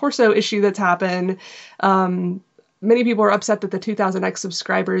torso issue that's happened. Many people are upset that the 2000X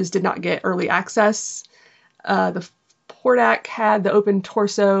subscribers did not get early access. The Pordak had the open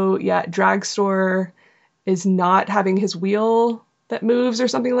torso, yet Dragstore is not having his wheel that moves or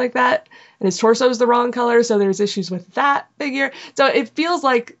something like that. And his torso is the wrong color, so there's issues with that figure. So it feels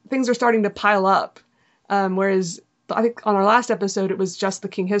like things are starting to pile up. Whereas I think on our last episode, it was just the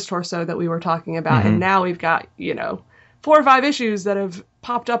King Hiss torso that we were talking about. And now we've got, 4 or 5 issues that have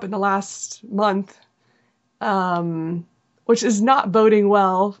popped up in the last month, which is not boding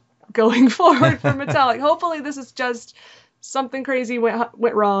well going forward for Mattel. Like, hopefully this is just something crazy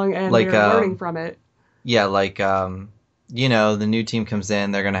went wrong and they're learning from it. Yeah, like, the new team comes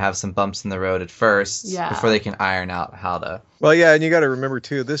in, they're going to have some bumps in the road at first before they can iron out how to... Well, yeah, and you got to remember,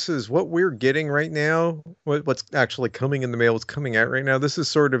 too, this is what we're getting right now, what's actually coming in the mail, what's coming out right now. This is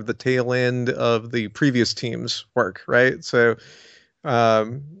sort of the tail end of the previous team's work, right? So,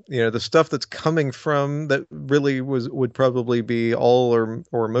 the stuff that's coming from that really would probably be all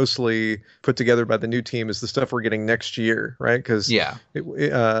or mostly put together by the new team is the stuff we're getting next year, right? Because it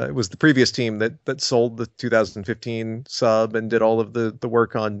was the previous team that sold the 2015 sub and did all of the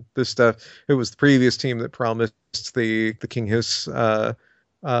work on this stuff. It was the previous team that promised the King Hiss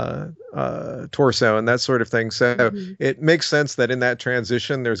torso and that sort of thing. So it makes sense that in that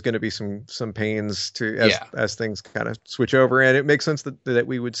transition there's going to be some pains as things kind of switch over, and it makes sense that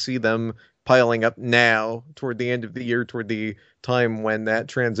we would see them piling up now toward the end of the year, toward the time when that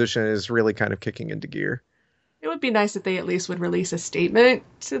transition is really kind of kicking into gear. It would be nice if they at least would release a statement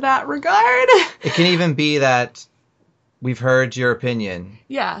to that regard. It can even be that we've heard your opinion.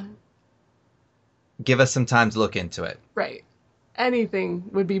 Yeah. Give us some time to look into it. Right. Anything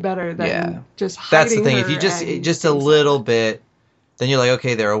would be better than just hiding. That's the thing. If you just a little bit, then you're like,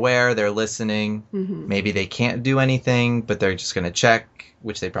 okay, they're aware, they're listening. Maybe they can't do anything, but they're just going to check,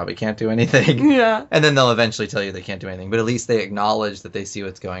 which they probably can't do anything. Yeah. And then they'll eventually tell you they can't do anything. But at least they acknowledge that they see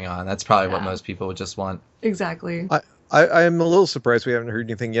what's going on. That's probably what most people would just want. Exactly. I am a little surprised we haven't heard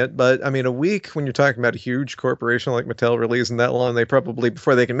anything yet, but I mean, a week when you're talking about a huge corporation like Mattel releasing that long, they probably,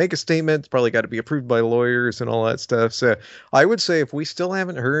 before they can make a statement, it's probably got to be approved by lawyers and all that stuff. So I would say if we still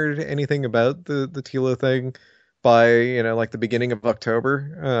haven't heard anything about the Teela thing by, like the beginning of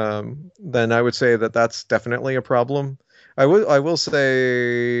October, then I would say that that's definitely a problem. I will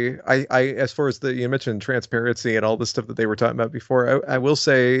say, as far as you mentioned transparency and all the stuff that they were talking about before, I will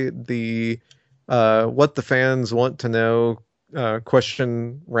say what the fans want to know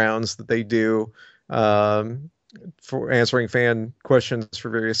question rounds that they do for answering fan questions for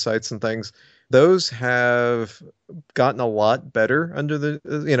various sites and things, those have gotten a lot better under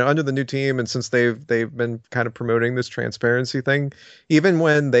the new team, and since they've been kind of promoting this transparency thing, even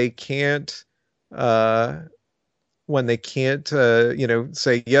when they can't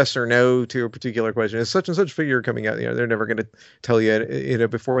say yes or no to a particular question. It's such and such figure coming out, they're never going to tell you,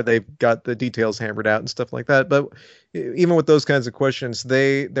 before they've got the details hammered out and stuff like that. But even with those kinds of questions,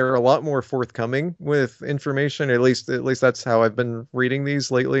 they're a lot more forthcoming with information. At least that's how I've been reading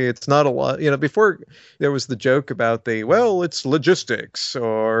these lately. It's not a lot, before there was the joke about it's logistics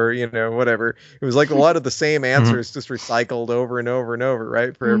or, whatever. It was like a lot of the same answers just recycled over and over and over,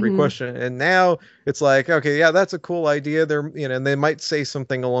 right? For every question. And now it's like, okay, yeah, that's a cool idea. And they might say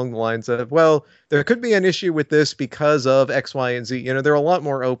something along the lines of, well, there could be an issue with this because of X, Y, and Z. They're a lot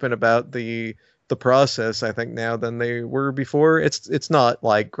more open about the process, I think, now than they were before. It's not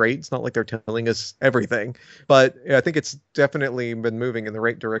like great. It's not like they're telling us everything, but I think it's definitely been moving in the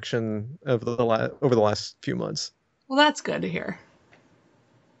right direction over the last few months. Well, that's good to hear.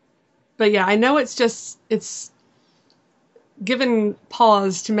 But yeah, I know it's given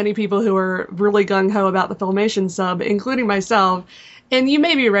pause to many people who are really gung-ho about the Filmation sub, including myself. And you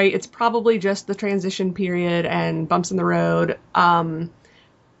may be right. It's probably just the transition period and bumps in the road.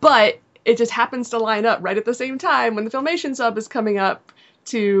 But it just happens to line up right at the same time when the Filmation sub is coming up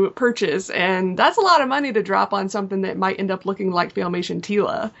to purchase. And that's a lot of money to drop on something that might end up looking like Filmation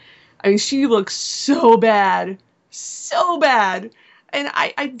Teela. I mean, she looks so bad. So bad. And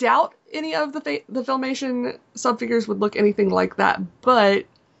I doubt any of the Filmation sub figures would look anything like that. But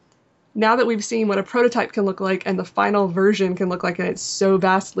now that we've seen what a prototype can look like and the final version can look like, and it's so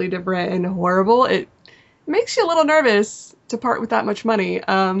vastly different and horrible, it makes you a little nervous to part with that much money.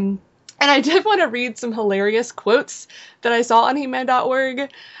 And I did want to read some hilarious quotes that I saw on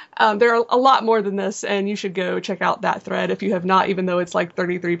He-Man.org. There are a lot more than this, and you should go check out that thread if you have not, even though it's like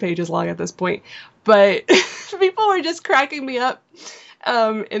 33 pages long at this point. But people were just cracking me up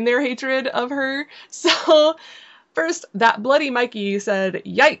in their hatred of her. So first, that Bloody Mikey said,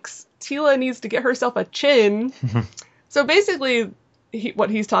 "Yikes, Teela needs to get herself a chin." So basically, what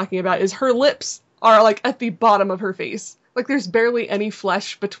he's talking about is her lips are like at the bottom of her face. Like, there's barely any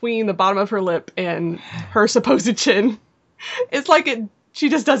flesh between the bottom of her lip and her supposed chin. It's like it She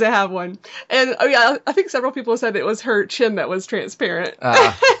just doesn't have one. And oh yeah, I think several people said it was her chin that was transparent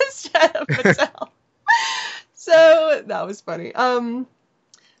instead of Mattel. So that was funny.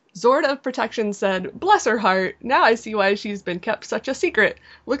 Zord of Protection said, "Bless her heart. Now I see why she's been kept such a secret.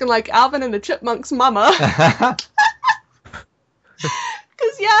 Looking like Alvin and the Chipmunks' mama."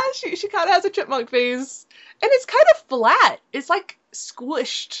 Because yeah, she kind of has a chipmunk face. And it's kind of flat. It's like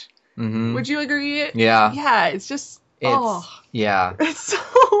squished. Mm-hmm. Would you agree? Yeah. Yeah, it's just... Yeah. It's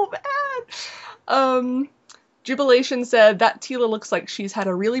so bad. Jubilation said that Teela looks like she's had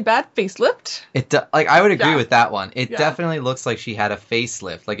a really bad facelift. I would agree with that one. It Yeah. definitely looks like she had a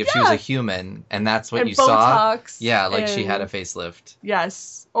facelift. Like if she was a human and that's what And you saw. Botox Yeah, like she had a and- facelift.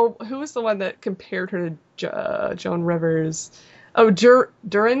 Yes. Oh, who was the one that compared her to Joan Rivers? Oh,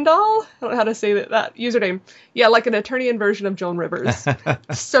 Durandal? I don't know how to say that username. Yeah, like an Eternian version of Joan Rivers.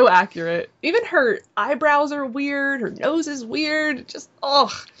 So accurate. Even her eyebrows are weird. Her nose is weird. Just,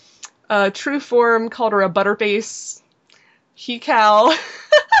 True Form called her a butterface. Hikal.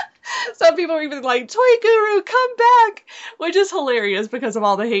 Some people were even like, "Toy Guru, come back!" Which is hilarious because of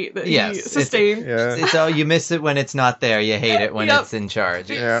all the hate that he sustained. It's you miss it when it's not there. You hate it when it's in charge.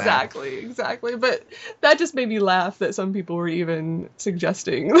 Yeah. Exactly. But that just made me laugh that some people were even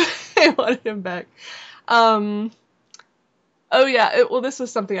suggesting they wanted him back. Well, this was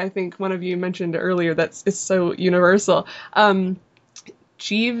something I think one of you mentioned earlier it's so universal.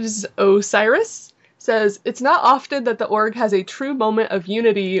 Jeeves Osiris says, "It's not often that the org has a true moment of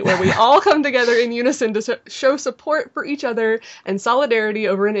unity where we all come together in unison to show support for each other and solidarity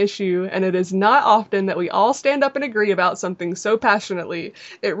over an issue, and it is not often that we all stand up and agree about something so passionately.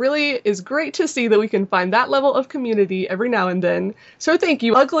 It really is great to see that we can find that level of community every now and then. So thank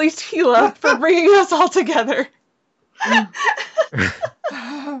you, Ugly Teela, for bringing us all together."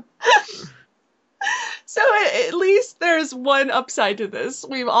 So at least there's one upside to this.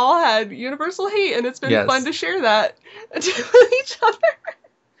 We've all had universal hate, and it's been fun to share that with each other.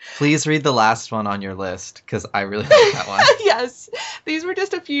 Please read the last one on your list, because I really like that one. Yes. These were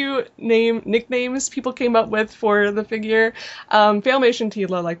just a few nicknames people came up with for the figure. Failmation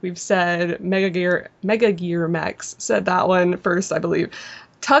Teela, like we've said. Mega Gear Max said that one first, I believe.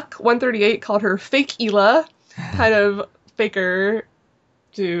 Tuck138 called her Fake Ela, kind of faker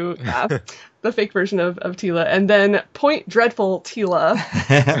to... the fake version of Teela, and then Point Dreadful Teela,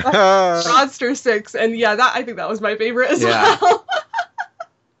 Fraudster 6, and I think that was my favorite as well.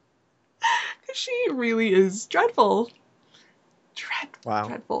 Because she really is dreadful.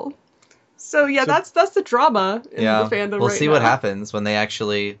 Dreadful. So that's the drama in the fandom. We'll right see now. what happens when they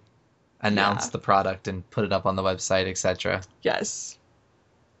actually announce the product and put it up on the website, etc. Yes.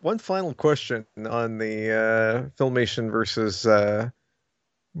 One final question on the Filmation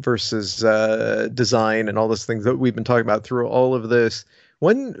versus design and all those things that we've been talking about through all of this.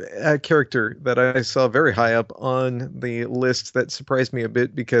 One character that I saw very high up on the list that surprised me a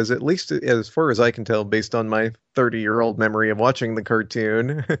bit, because at least as far as I can tell, based on my 30-year-old memory of watching the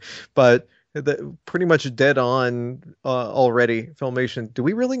cartoon, but pretty much dead on already, Filmation. Do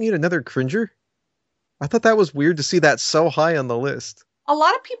we really need another Cringer? I thought that was weird to see that so high on the list. A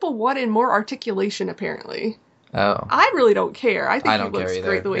lot of people wanted more articulation, apparently. Oh. I really don't care. I think I don't he looks care either.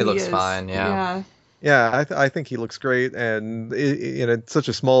 great the way It he looks is. fine, yeah. Yeah, I think he looks great, and such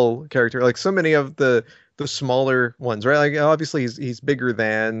a small character. Like so many of the smaller ones, right? Like obviously he's bigger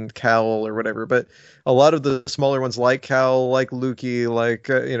than Cal or whatever, but a lot of the smaller ones, like Cal, like Lukey, like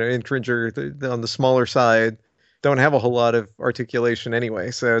in Cringer, on the smaller side, don't have a whole lot of articulation anyway,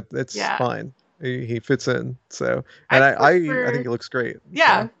 so it's fine. He fits in. So, and I think he looks great.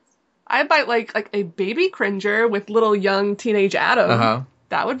 Yeah. So. I'd buy like a baby Cringer with little young teenage Adam. Uh-huh.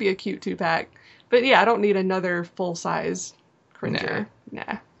 That would be a cute 2-pack. But yeah, I don't need another full-size Cringer.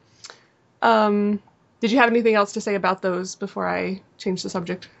 Nah. Did you have anything else to say about those before I change the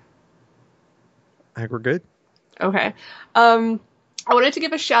subject? I think we're good. Okay. I wanted to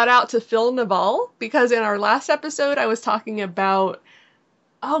give a shout out to Phil Naval, because in our last episode I was talking about,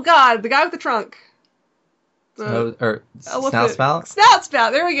 the guy with the trunk. Snout Spout? Snout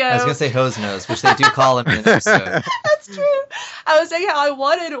Spout, there we go. I was going to say Hose Nose, which they do call him in the episode. That's true. I was saying how I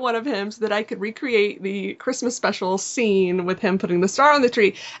wanted one of him so that I could recreate the Christmas special scene with him putting the star on the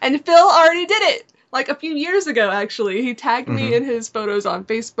tree. And Phil already did it. Like a few years ago, actually. He tagged me in his photos on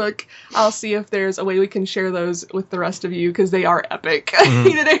Facebook. I'll see if there's a way we can share those with the rest of you, because they are epic.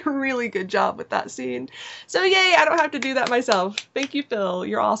 He did a really good job with that scene. So yay, I don't have to do that myself. Thank you, Phil.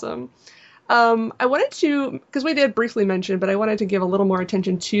 You're awesome. I wanted to, because we did briefly mention, but I wanted to give a little more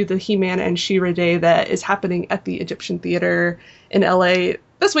attention to the He-Man and She-Ra Day that is happening at the Egyptian Theater in LA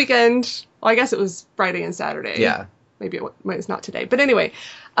this weekend. Well, I guess it was Friday and Saturday. Yeah. maybe it's not today. But anyway,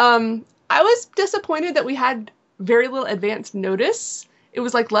 I was disappointed that we had very little advance notice. It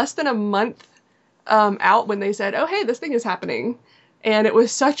was like less than a month out when they said, oh, hey, this thing is happening. And it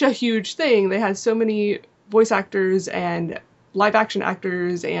was such a huge thing. They had so many voice actors and live action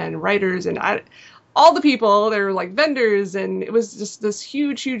actors and writers and all the people. They were like vendors, and it was just this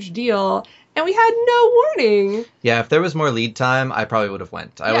huge, huge deal. And we had no warning. Yeah, if there was more lead time, I probably would have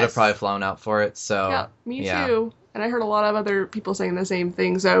went. I would have probably flown out for it. So yeah, me too. And I heard a lot of other people saying the same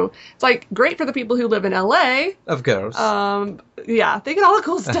thing. So it's like great for the people who live in LA. Of course. Yeah, they get all the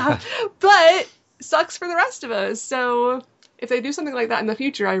cool stuff. But sucks for the rest of us. So if they do something like that in the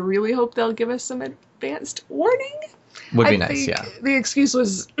future, I really hope they'll give us some advanced warning. Would be nice, yeah. The excuse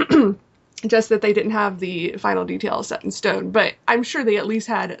was just that they didn't have the final details set in stone. But I'm sure they at least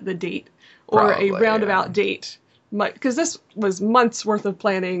had the date or probably, a roundabout date. Because this was months worth of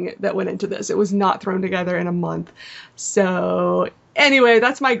planning that went into this. It was not thrown together in a month. So anyway,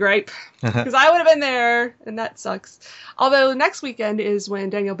 that's my gripe. Because I would have been there, and that sucks. Although next weekend is when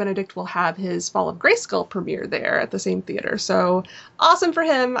Daniel Benedict will have his Fall of Grayskull premiere there at the same theater. So awesome for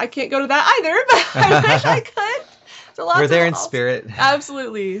him. I can't go to that either, but I wish I could. So we're there in spirit.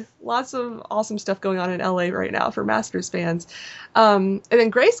 Absolutely. Lots of awesome stuff going on in LA right now for Masters fans. And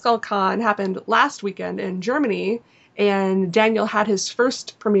then Grayskull Con happened last weekend in Germany, and Daniel had his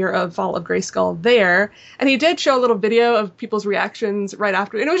first premiere of Fall of Grayskull there. And he did show a little video of people's reactions right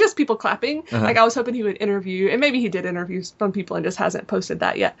after. And it was just people clapping. Like, I was hoping he would interview, and maybe he did interview some people and just hasn't posted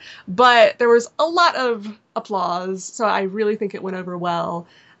that yet. But there was a lot of applause, so I really think it went over well.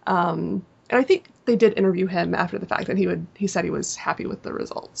 And I think they did interview him after the fact, and he said he was happy with the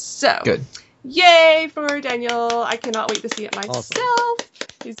results. So good. Yay for Daniel. I cannot wait to see it myself. Awesome.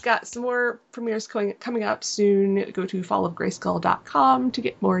 He's got some more premieres coming up soon. Go to fallofgrayskull.com to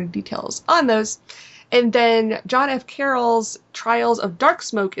get more details on those. And then John F. Carroll's Trials of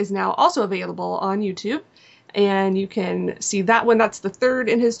Darksmoke is now also available on YouTube. And you can see that one. That's the third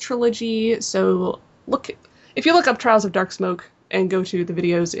in his trilogy. So if you look up Trials of Darksmoke and go to the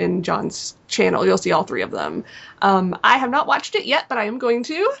videos in John's channel, you'll see all three of them. I have not watched it yet, but I am going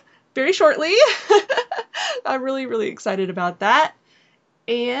to very shortly. I'm really, really excited about that.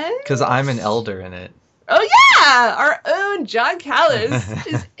 And because I'm an elder in it. Oh yeah, our own John Callis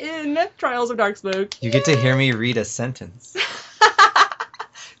is in Trials of Darksmoke. You get to hear me read a sentence.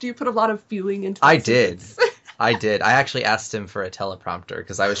 Do you put a lot of feeling into that I did. I did. I actually asked him for a teleprompter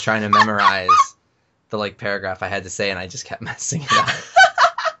because I was trying to memorize the paragraph I had to say, and I just kept messing it up.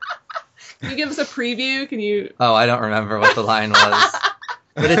 Can you give us a preview? Can you? Oh, I don't remember what the line was.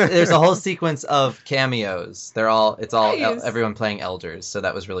 But there's a whole sequence of cameos. It's all nice. Everyone playing elders, so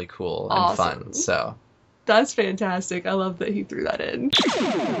that was really cool and awesome. fun. So that's fantastic. I love that he threw that in.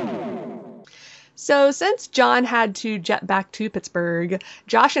 So since John had to jet back to Pittsburgh,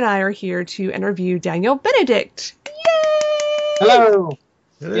 Josh and I are here to interview Daniel Benedict. Yay! Hello.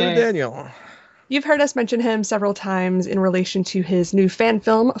 Hello, Yay. Daniel. You've heard us mention him several times in relation to his new fan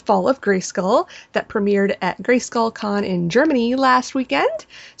film, Fall of Grayskull, that premiered at Grayskull Con in Germany last weekend.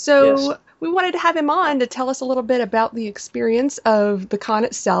 So Yes. we wanted to have him on to tell us a little bit about the experience of the con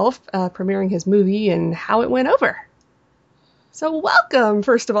itself, premiering his movie, and how it went over. So welcome,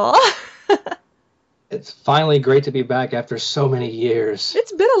 first of all. It's finally great to be back after so many years.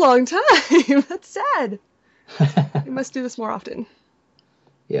 It's been a long time. That's sad. We must do this more often.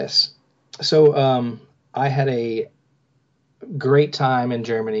 Yes. So I had a great time in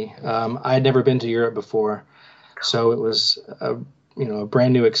Germany. I had never been to Europe before, so it was a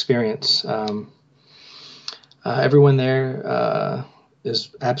brand new experience. Everyone there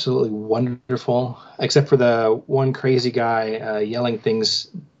is absolutely wonderful, except for the one crazy guy yelling things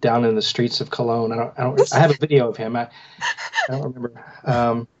down in the streets of Cologne. I have a video of him. I don't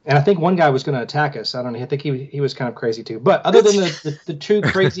remember. And I think one guy was going to attack us. I don't know. I think he was kind of crazy too. But other than the two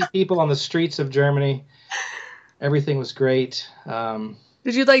crazy people on the streets of Germany, everything was great. Did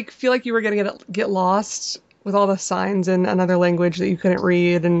you feel like you were going to get lost with all the signs in another language that you couldn't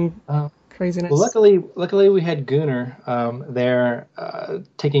read and craziness? Well, luckily we had Gunnar there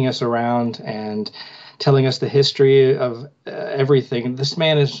taking us around and telling us the history of everything. This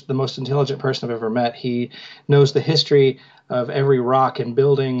man is the most intelligent person I've ever met. He knows the history of every rock and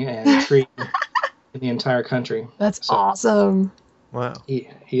building and tree in the entire country. That's awesome. Wow. He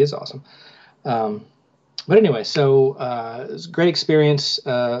is awesome. But anyway, so it was a great experience.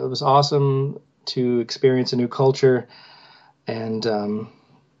 It was awesome to experience a new culture, and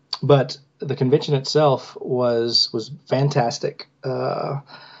but the convention itself was fantastic.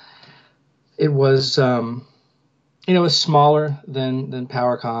 It was it was smaller than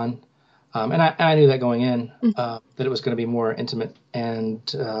PowerCon, And I knew that going in, that it was going to be more intimate, and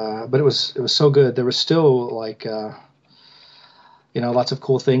but it was so good. There was still like lots of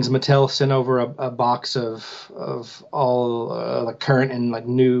cool things. Mattel sent over a box of all the current and like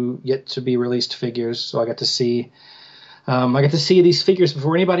new yet to be released figures, so I got to see these figures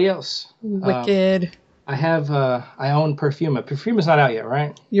before anybody else. Wicked. I own Perfuma. Perfuma's not out yet,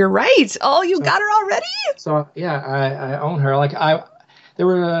 right? You're right. Oh, you got her already? So yeah, I own her. Like there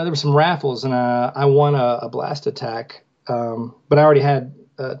were some raffles, and I won a Blast Attack, but I already had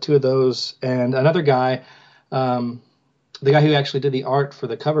 2 of those, and another guy, the guy who actually did the art for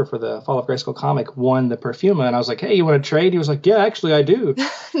the cover for the Fall of Grayskull comic, won the Perfuma, and I was like, hey, you want to trade? He was like, yeah, actually I do.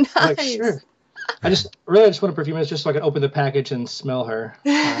 Nice. I'm like, sure. I just want a Perfuma just so I can open the package and smell her.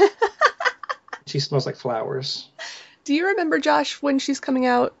 She smells like flowers. Do you remember, Josh, when she's coming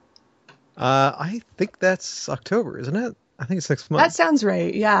out? I think that's October, isn't it? I think it's next month. That sounds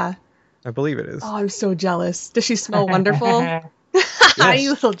right, yeah. I believe it is. Oh, I'm so jealous. Does she smell wonderful? Yes.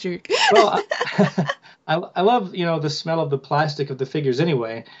 You little jerk. Well, I love, the smell of the plastic of the figures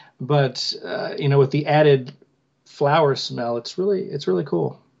anyway, but, with the added flower smell, it's really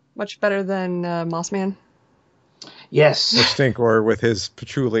cool. Much better than Mossman. Yes. Or Stinkor with his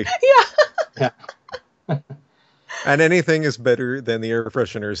patchouli. Yeah. And anything is better than the air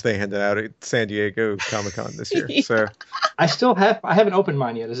fresheners they handed out at San Diego Comic-Con this year. Yeah. So I haven't opened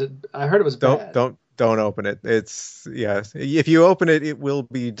mine yet. I heard it was bad. Don't open it. It's if you open it, it will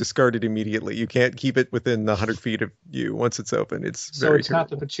be discarded immediately. You can't keep it within 100 feet of you once it's open. It's so very it's terrible. not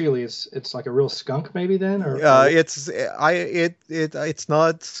the patchouli. It's like a real skunk maybe then, or it's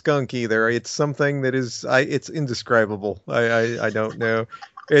not skunk either. It's something that is it's indescribable. I don't know.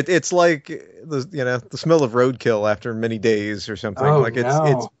 It's like the smell of roadkill after many days or something. Oh, like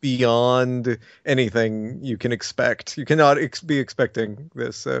it's beyond anything you can expect. You cannot be expecting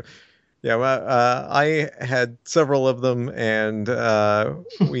this. So yeah, well, I had several of them, and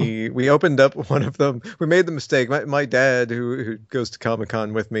we opened up one of them. We made the mistake. My dad, who goes to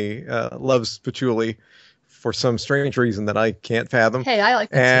Comic-Con with me, loves patchouli for some strange reason that I can't fathom. Hey, I like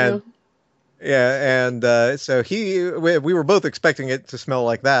that too. Yeah, and so we were both expecting it to smell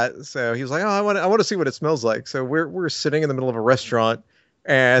like that. So he was like, "Oh, I want to see what it smells like." So we're sitting in the middle of a restaurant,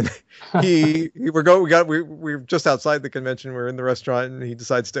 and we're just outside the convention. We're in the restaurant, and he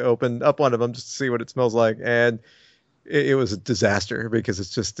decides to open up one of them just to see what it smells like, and it was a disaster because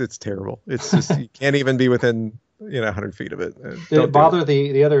it's terrible. It's just you can't even be within 100 feet of it. Did it bother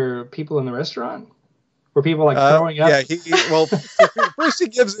the other people in the restaurant? Were people like throwing up? Yeah, first he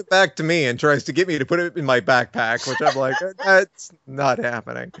gives it back to me and tries to get me to put it in my backpack, which I'm like, that's not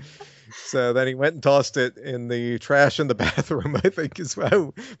happening. So then he went and tossed it in the trash in the bathroom, I think is what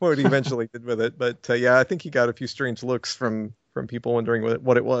he eventually did with it. But yeah, I think he got a few strange looks from people wondering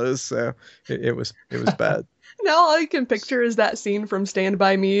what it was. So it was bad. Now all I can picture is that scene from Stand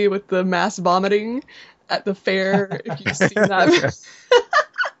By Me with the mass vomiting at the fair, if you've seen that.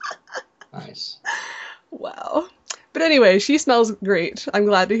 Nice. Wow. But anyway, she smells great. I'm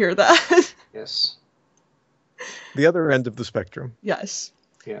glad to hear that. Yes. The other end of the spectrum. Yes.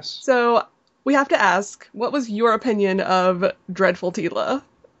 Yes. So we have to ask, what was your opinion of Dreadful Tila?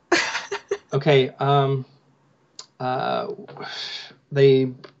 Okay.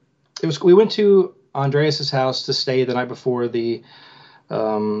 We went to Andreas's house to stay the night before the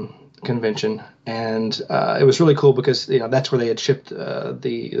convention, and it was really cool because that's where they had shipped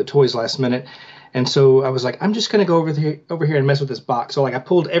the toys last minute. And so I was like, I'm just gonna go over here and mess with this box. So like I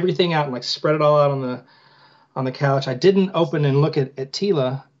pulled everything out and like spread it all out on the couch. I didn't open and look at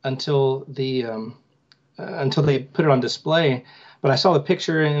Tila until until they put it on display. But I saw the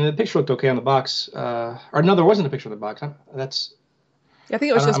picture, and the picture looked okay on the box. Or no, there wasn't a picture on the box. I think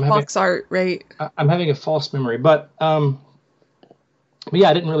it was just box art, right? I'm having a false memory, but yeah,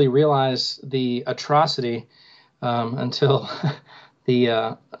 I didn't really realize the atrocity until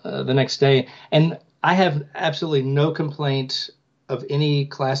the next day. And I have absolutely no complaint of any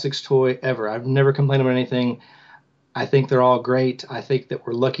Classics toy ever. I've never complained about anything. I think they're all great. I think that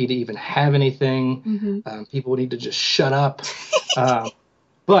we're lucky to even have anything. Mm-hmm. People need to just shut up.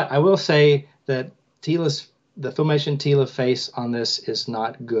 But I will say that the Filmation Tila face on this is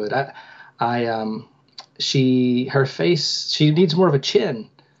not good. Her face, she needs more of a chin.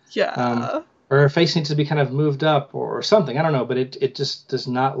 Yeah. Or her face needs to be kind of moved up or something. I don't know, but it just does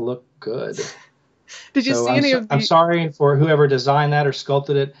not look good. Did you see any of the... I'm sorry for whoever designed that or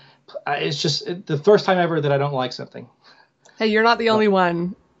sculpted it. It's just the first time ever that I don't like something. Hey, you're not the only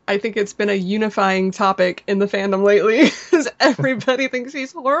one. I think it's been a unifying topic in the fandom lately because everybody thinks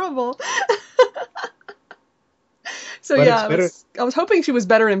he's horrible. So But yeah, it's I was hoping she was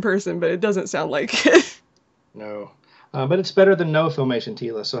better in person, but it doesn't sound like it. No. But it's better than no Filmation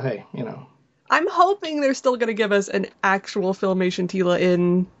Tila, so hey, you know. I'm hoping they're still going to give us an actual Filmation Tila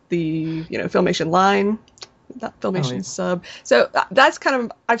in the, Filmation line, not Filmation sub. So that's kind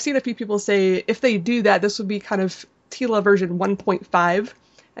of, I've seen a few people say if they do that, this would be kind of Tila version 1.5,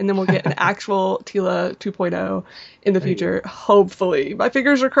 and then we'll get an actual Tila 2.0 in the future, hopefully. My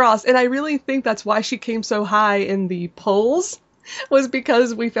fingers are crossed, and I really think that's why she came so high in the polls, was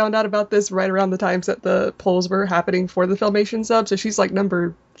because we found out about this right around the times that the polls were happening for the Filmation sub. So she's like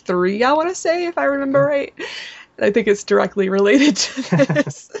number 3, I want to say, if I remember right. And I think it's directly related to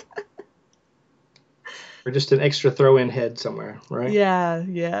this. Or just an extra throw-in head somewhere, right?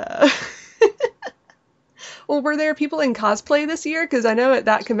 Yeah. Well, were there people in cosplay this year? Because I know at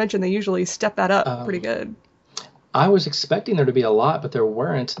that convention they usually step that up pretty good. I was expecting there to be a lot, but there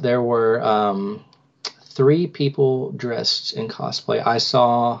weren't. There were 3 people dressed in cosplay. I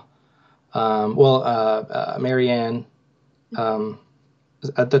saw, Marianne,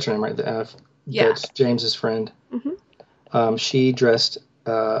 that's her name, right? Yeah. That's James's friend. Mm-hmm. She dressed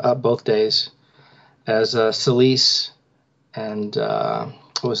up both days as Celise and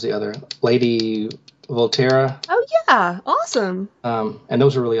what was the other? Lady Volterra. Oh, yeah. Awesome. And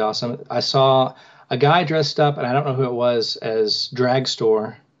those were really awesome. I saw a guy dressed up, and I don't know who it was, as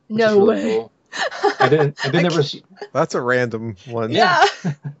Dragstore. No really way. Cool. And then there was... That's a random one. Yeah.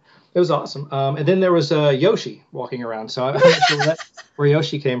 It was awesome. And then there was Yoshi walking around. So I'm not sure where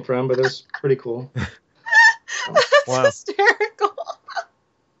Yoshi came from, but it was pretty cool. That's hysterical.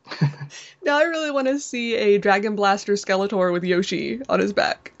 Now I really want to see a Dragon Blaster Skeletor with Yoshi on his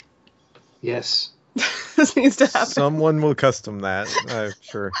back. Yes. This needs to happen. Someone will custom that, I'm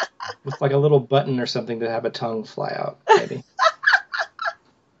sure. With like a little button or something to have a tongue fly out, maybe.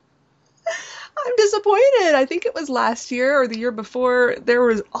 I'm disappointed. I think it was last year or the year before. There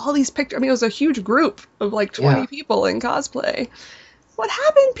was all these pictures. I mean, it was a huge group of like 20 people in cosplay. What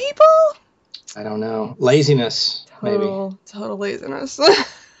happened, people? I don't know. Laziness, maybe. Total laziness.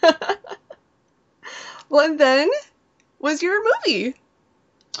 Well, and then was your movie.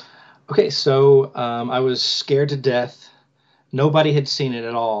 Okay, so I was scared to death. Nobody had seen it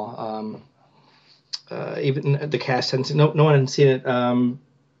at all. Even the cast hadn't seen it. No one had seen it.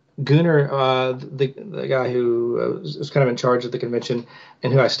 Gunnar, the guy who was kind of in charge of the convention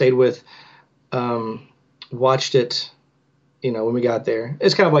and who I stayed with, watched it, when we got there.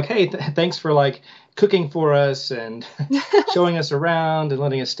 It's kind of like, hey, thanks for like cooking for us and showing us around and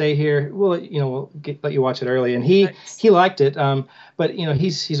letting us stay here. We'll let you watch it early. And he liked it. But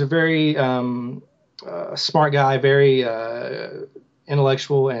he's a very smart guy, very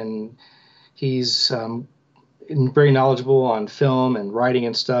intellectual, and he's very knowledgeable on film and writing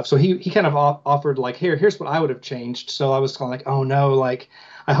and stuff. So he kind of offered like, here's what I would have changed. So I was kind of like, oh no, like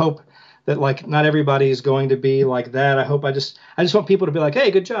I hope that like not everybody is going to be like that. I just want people to be like, hey,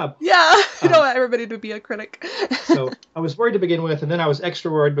 good job. Yeah, I don't want everybody to be a critic. So I was worried to begin with, and then I was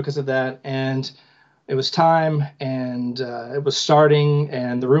extra worried because of that. And it was time, and it was starting,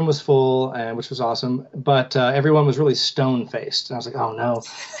 and the room was full, and which was awesome. But everyone was really stone-faced, and I was like, oh no.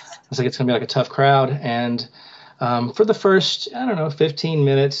 I was like, it's gonna be like a tough crowd. And for the first, 15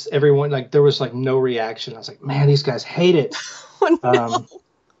 minutes, everyone, like, there was like no reaction. I was like, man, these guys hate it. Oh, no.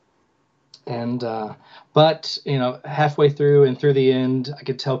 But halfway through and through the end, I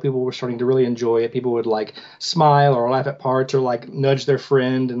could tell people were starting to really enjoy it. People would like smile or laugh at parts or like nudge their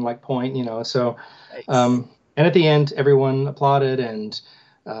friend and like point, so, Nice. And at the end, everyone applauded and,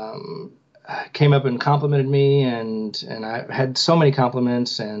 came up and complimented me, and I had so many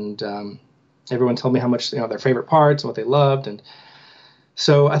compliments, and, everyone told me how much, their favorite parts and what they loved. And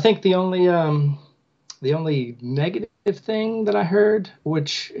so I think the only negative thing that I heard,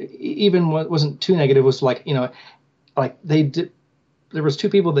 which even wasn't too negative, was like, like there was 2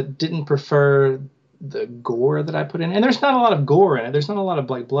 people that didn't prefer the gore that I put in. And there's not a lot of gore in it. There's not a lot of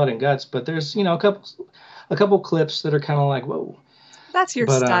like blood and guts, but there's, a couple clips that are kind of like, whoa. That's your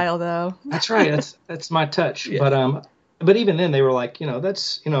style though. That's right. That's my touch. Yeah. But even then they were like,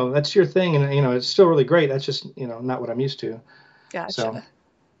 that's your thing. And, it's still really great. That's just, not what I'm used to. Gotcha.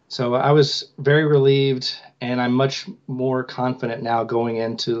 So I was very relieved, and I'm much more confident now going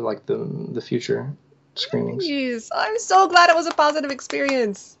into like the future screenings. Jeez, I'm so glad it was a positive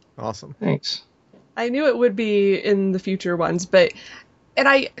experience. Awesome. Thanks. I knew it would be in the future ones, and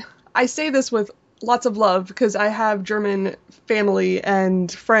I say this with lots of love because I have German family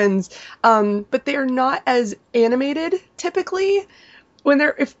and friends, but they are not as animated typically.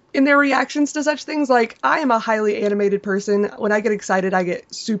 If in their reactions to such things, like I am a highly animated person. When I get excited, I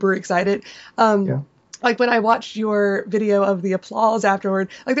get super excited. like when I watched your video of the applause afterward,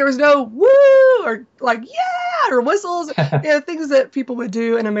 like there was no woo or like yeah or whistles, things that people would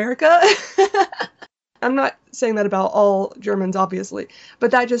do in America. I'm not saying that about all Germans, obviously,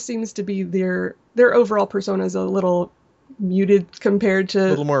 but that just seems to be their overall persona is a little muted compared to A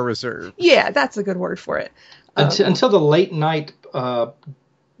little more reserved. Yeah, that's a good word for it. Until the late night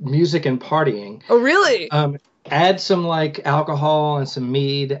music and partying. Oh, really? Add some like alcohol and some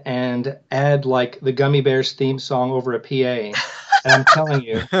mead, and add like the Gummy Bears theme song over a PA. And I'm telling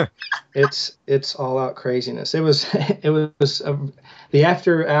you, it's all out craziness. It was the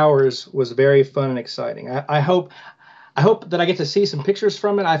after hours was very fun and exciting. I hope that I get to see some pictures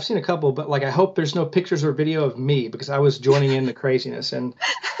from it. I've seen a couple, but like I hope there's no pictures or video of me because I was joining in the craziness, and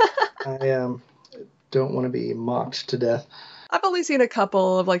I don't want to be mocked to death. I've only seen a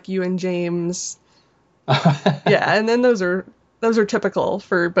couple of like you and James. Yeah, and then those are typical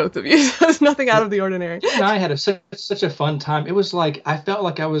for both of you. There's nothing out of the ordinary. And I had such a fun time. It was like I felt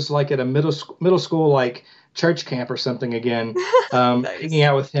like I was like at a middle school like church camp or something again, Nice. hanging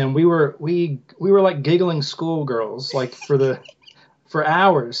out with him. We were like giggling schoolgirls like for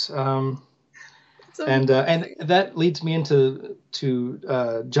hours. And that leads me into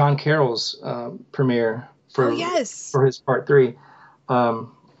John Carroll's premiere for his part 3.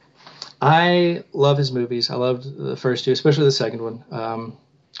 I love his movies. I loved the first 2, especially the second one,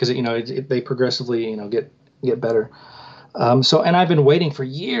 because they progressively get better. And I've been waiting for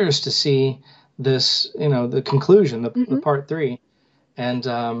years to see this, the conclusion, the part 3,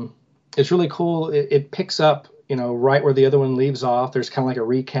 and it's really cool. It picks up, right where the other one leaves off. There's kind of like a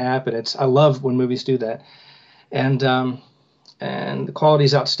recap, and I love when movies do that, and the quality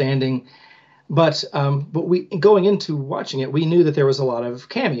is outstanding. But we going into watching it, we knew that there was a lot of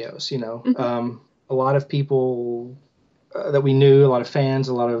cameos, a lot of people that we knew, a lot of fans,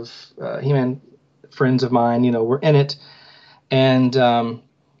 a lot of He-Man friends of mine, were in it. And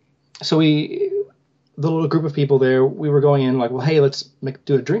so the little group of people there, we were going in like, well, hey, let's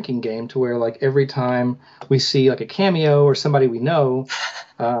do a drinking game to where like every time we see like a cameo or somebody we know,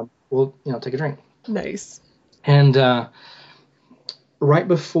 we'll, take a drink. Nice. And right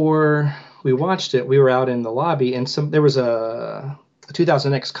before we watched it, we were out in the lobby, and there was a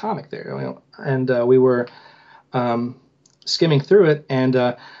 2000X comic there, and we were skimming through it, and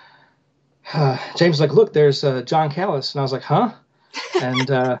James was like, look, there's John Callis, and I was like, huh?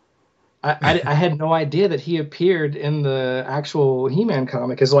 And I had no idea that he appeared in the actual He-Man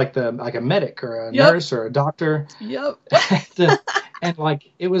comic as like a medic or a nurse or a doctor. Yep. And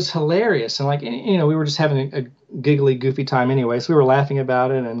like it was hilarious, and like we were just having a giggly, goofy time anyway, so we were laughing about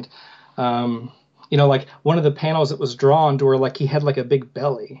it, and like one of the panels that was drawn to where like he had like a big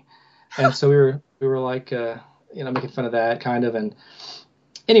belly, and so we were like making fun of that kind of, and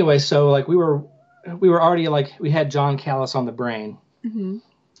anyway, so like we were already like we had John Callis on the brain,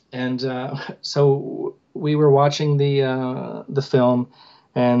 and so we were watching the film.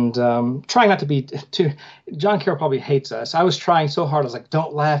 And trying not to be too. John Carroll probably hates us. I was trying so hard. I was like,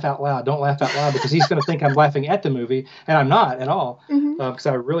 "Don't laugh out loud. Don't laugh out loud," because he's going to think I'm laughing at the movie, and I'm not at all, because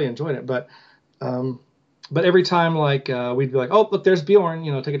I really enjoyed it. But every time, like we'd be like, "Oh, look, there's Bjorn.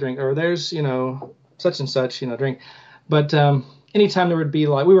 Take a drink," or "There's such and such, drink." But anytime there would be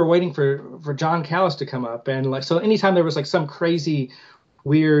like, we were waiting for John Callis to come up, and like so, anytime there was like some crazy,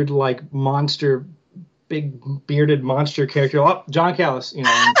 weird like monster. Big bearded monster character, John Callis, so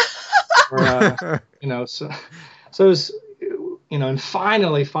it was, and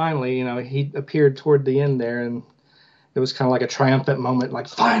finally, he appeared toward the end there, and it was kind of like a triumphant moment, like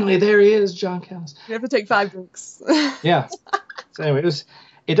finally there he is, John Callis. You have to take 5 drinks. Yeah. So anyway,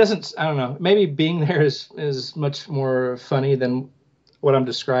 it doesn't, I don't know, maybe being there is much more funny than what I'm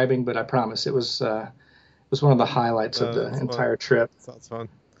describing, but I promise it was one of the highlights of the entire trip. Sounds fun.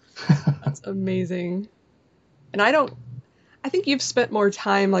 That's amazing. And I think you've spent more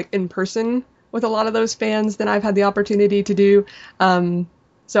time like in person with a lot of those fans than I've had the opportunity to do.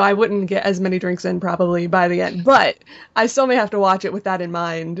 So I wouldn't get as many drinks in probably by the end, but I still may have to watch it with that in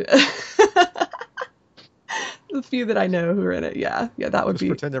mind. The few that I know who are in it. Yeah, that would Just be.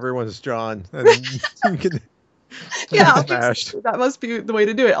 pretend everyone's John. And you can Yeah, smashed. that must be the way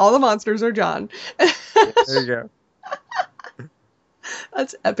to do it. All the monsters are John. There you go.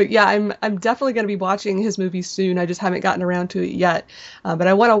 That's epic. Yeah, I'm definitely going to be watching his movie soon. I just haven't gotten around to it yet. But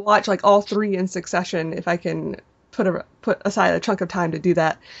I want to watch like all 3 in succession if I can put aside a chunk of time to do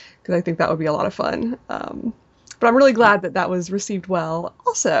that, because I think that would be a lot of fun. But I'm really glad that was received well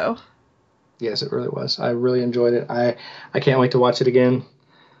also. Yes, it really was. I really enjoyed it. I can't wait to watch it again.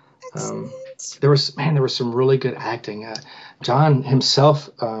 there was some really good acting. John himself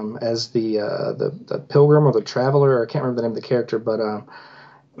as the pilgrim or the traveler. I can't remember the name of the character, but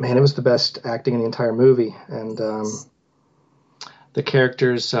man, it was the best acting in the entire movie. And the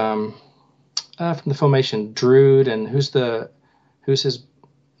characters from the Filmation, Drood, and who's the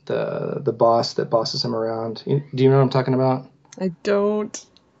boss that bosses him around. Do you know what I'm talking about? I don't.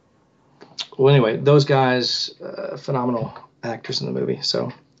 Well, anyway, those guys, phenomenal actors in the movie.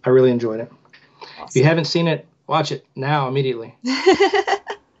 So I really enjoyed it. Awesome. If you haven't seen it, watch it now, immediately.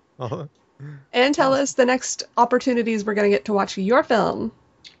 Uh-huh. And tell us the next opportunities we're going to get to watch your film.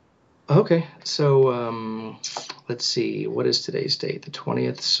 Okay, so let's see. What is today's date? The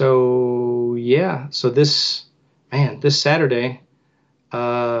 20th. So, yeah. So this Saturday, we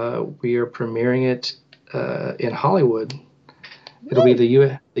are premiering it in Hollywood. It'll be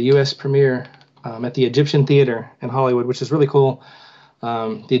the U.S. premiere at the Egyptian Theater in Hollywood, which is really cool.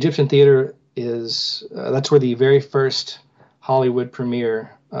 The Egyptian Theater is that's where the very first Hollywood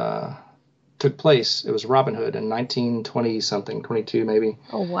premiere took place. It was Robin Hood in 1920 something, 22 maybe.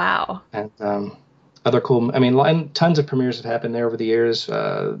 Oh wow! And other cool. I mean, and tons of premieres have happened there over the years.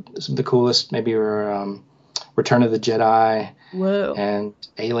 Some of the coolest maybe were Return of the Jedi. Whoa. And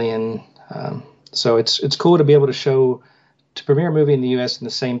Alien. So it's cool to be able to premiere a movie in the U.S. in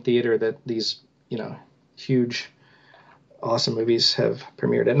the same theater that these, huge, awesome movies have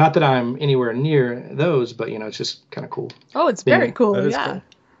premiered at. Not that I'm anywhere near those, but, it's just kind of cool. Oh, it's very cool. That is Yeah. cool.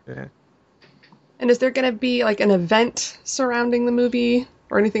 Yeah. And is there going to be like an event surrounding the movie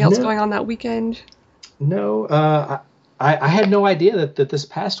or anything else going on that weekend? No. I had no idea that this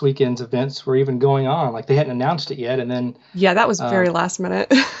past weekend's events were even going on. Like they hadn't announced it yet, and then yeah, that was very last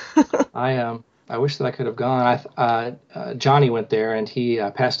minute. I wish that I could have gone. Johnny went there and he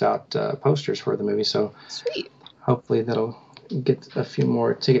passed out posters for the movie. So sweet. Hopefully that'll get a few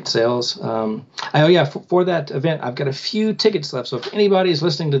more ticket sales. For that event, I've got a few tickets left. So if anybody is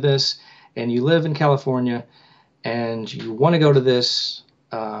listening to this and you live in California and you want to go to this,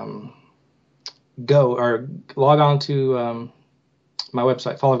 go or log on to my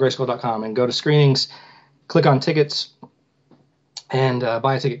website, fallofgrayskull.com, and go to screenings, click on tickets, and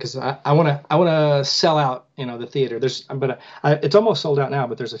buy a ticket because I want to sell out, the theater. It's almost sold out now,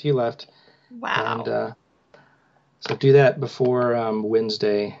 but there's a few left. Wow. And so do that before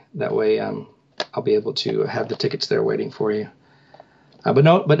Wednesday. That way, I'll be able to have the tickets there waiting for you. But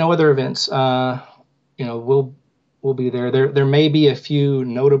no other events. We'll be there. There may be a few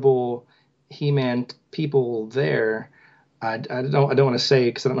notable He-Man people there. I don't want to say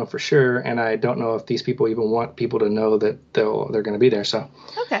because I don't know for sure, and I don't know if these people even want people to know that they're going to be there. So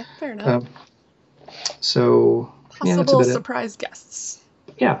okay, fair enough. Possible surprise guests.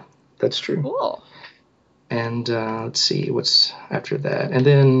 Yeah, that's true. Cool. And let's see what's after that, and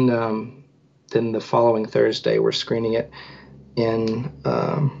then the following Thursday we're screening it in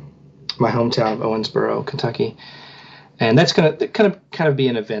my hometown of Owensboro, Kentucky. And that's gonna kind of be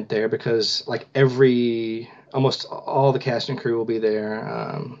an event there because like almost all the cast and crew will be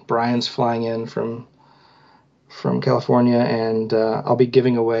there. Brian's flying in from California, and I'll be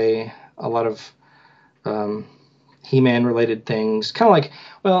giving away a lot of He-Man related things. Kind of like,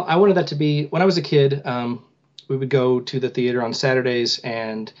 well, I wanted that to be when I was a kid. We would go to the theater on Saturdays,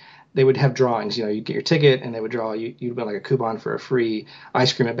 and they would have drawings. You get your ticket, and they would draw you. You'd win like a coupon for a free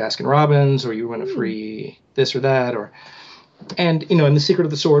ice cream at Baskin Robbins, or you win a free this or that, and in The Secret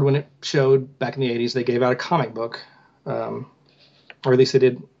of the Sword, when it showed back in the 80s, they gave out a comic book, or at least they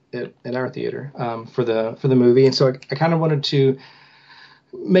did at our theater for the movie. And so I kind of wanted to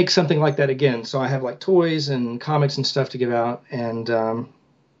make something like that again. So I have like toys and comics and stuff to give out, and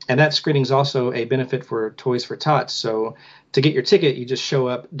that screening is also a benefit for Toys for Tots. So to get your ticket, you just show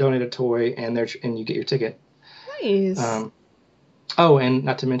up, donate a toy, and you get your ticket. Nice. And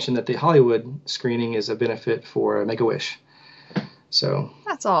not to mention that the Hollywood screening is a benefit for Make-A-Wish. So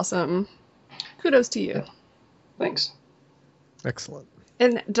that's awesome. Kudos to you. Thanks. Excellent.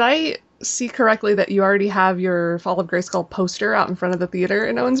 And did I see correctly that you already have your Fall of Grayskull poster out in front of the theater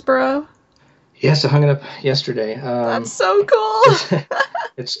in Owensboro? Yes, I hung it up yesterday. That's so cool.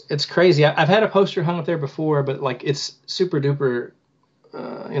 It's crazy. I've had a poster hung up there before, but like it's super duper,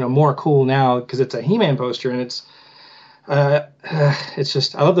 more cool now because it's a He-Man poster, and it's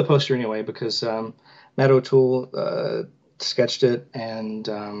just I love the poster anyway because Matt O'Toole sketched it, and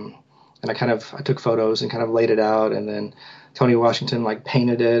I took photos and kind of laid it out, and then Tony Washington like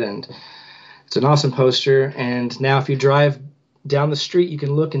painted it, and it's an awesome poster. And now if you drive down the street, you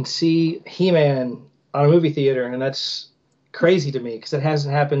can look and see He-Man on a movie theater, and that's crazy to me because it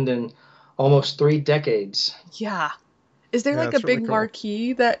hasn't happened in almost 3 decades. Yeah. Is there Yeah, like a it's really big cool.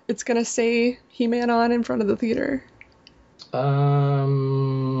 marquee that it's gonna say He-Man on in front of the theater?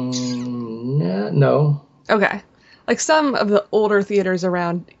 No. Okay. Like some of the older theaters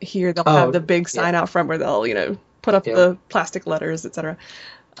around here, they'll have the big sign out front where they'll, put up the plastic letters, etc.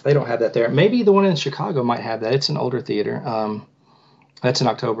 They don't have that there. Maybe the one in Chicago might have that. It's an older theater. That's in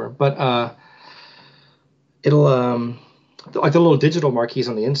October, but it'll like the little digital marquees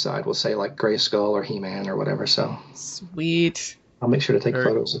on the inside will say like Grayskull or He-Man or whatever. So Sweet. I'll make sure to take Very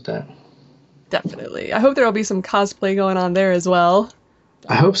photos of that. Definitely. I hope there'll be some cosplay going on there as well.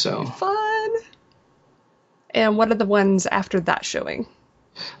 I hope so. Fun. And what are the ones after that showing?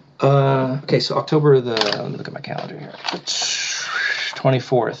 Okay, so October let me look at my calendar here.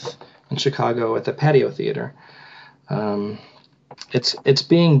 24th in Chicago at the Patio Theater. It's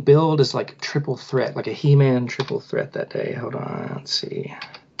being billed as like triple threat, like a He-Man triple threat that day. Hold on, let's see.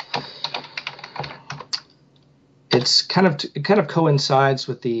 It kind of coincides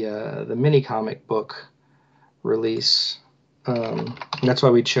with the mini comic book release, and that's why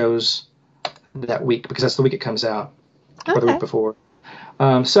we chose that week, because that's the week it comes out, or the week before.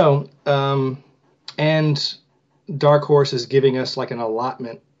 And Dark Horse is giving us like an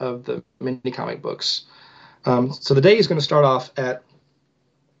allotment of the mini comic books. So the day is going to start off at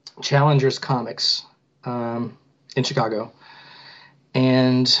Challengers Comics in Chicago.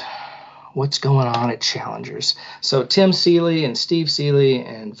 And what's going on at Challengers? So Tim Seeley and Steve Seeley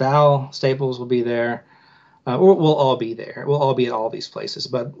and Val Staples will be there. We'll all be there. We'll all be at all these places.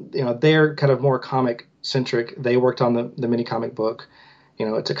 But, they're kind of more comic centric. They worked on the mini comic book.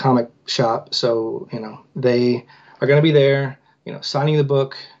 It's a comic shop. So, they are going to be there, signing the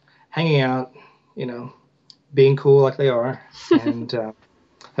book, hanging out, being cool like they are. And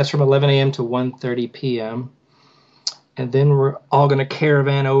that's from 11 a.m. to 1:30 p.m. And then we're all going to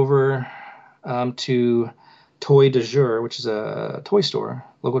caravan over to Toy de Jour, which is a toy store,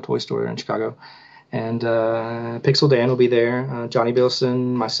 local toy store in Chicago. And Pixel Dan will be there, Johnny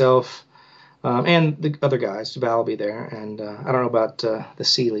Bilson, myself, and the other guys. Val will be there. And I don't know about the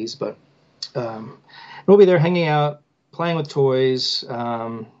Seeleys, but we'll be there hanging out, playing with toys.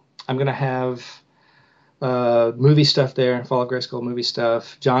 I'm going to have movie stuff there, Fall of Grayskull movie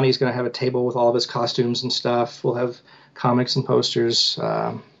stuff. Johnny's going to have a table with all of his costumes and stuff. We'll have comics and posters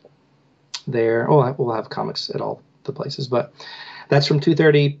there. We'll have comics at all the places, but that's from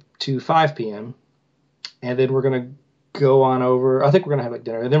 2:30 to 5 p.m. And then we're going to go on over. I think we're going to have like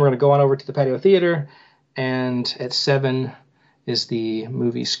dinner. And then we're going to go on over to the Patio Theater. And at 7 is the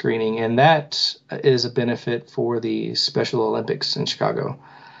movie screening. And that is a benefit for the Special Olympics in Chicago.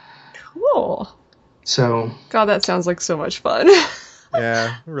 Cool. So. God, that sounds like so much fun.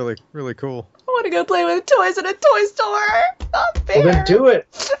 Yeah, really, really cool. I want to go play with toys at a toy store. Not fair. Well, then do it.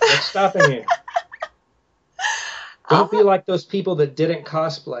 What's stopping you? Don't be like those people that didn't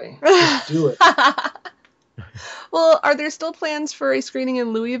cosplay. Just do it. Well, are there still plans for a screening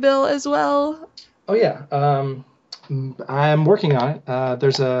in Louisville as well? Oh, yeah. I'm working on it.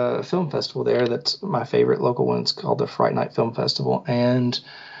 There's a film festival there that's my favorite local one. It's called the Fright Night Film Festival. And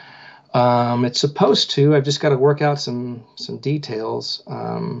it's supposed to. I've just got to work out some details.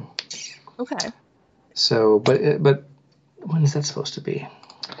 Okay. So, but when is that supposed to be?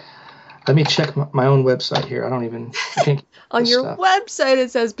 Let me check my own website here. I can't. On your website,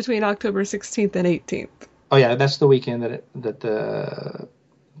 it says between October 16th and 18th. Oh yeah, that's the weekend that the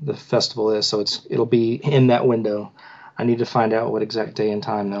festival is. So it'll be in that window. I need to find out what exact day and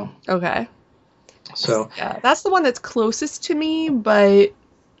time though. Okay. So yeah, that's the one that's closest to me, but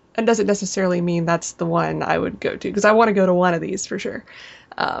it doesn't necessarily mean that's the one I would go to, because I want to go to one of these for sure.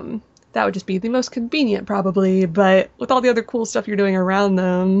 That would just be the most convenient probably, but with all the other cool stuff you're doing around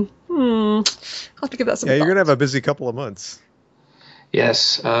them, I'll have to give that some thought. You're going to have a busy couple of months.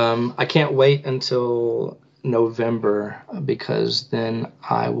 Yes. I can't wait until November, because then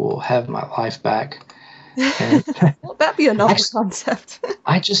I will have my life back. And Won't that be a novel concept?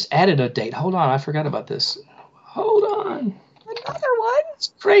 I just added a date. Hold on. I forgot about this. Hold on. Another one?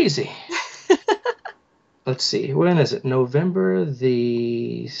 It's crazy. Let's see. When is it? November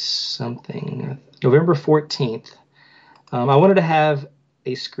 14th. I wanted to have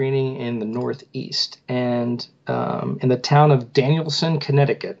a screening in the Northeast and in the town of Danielson,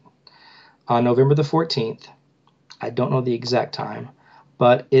 Connecticut on November the 14th. I don't know the exact time,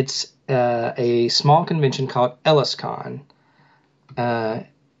 but it's a small convention called EllisCon.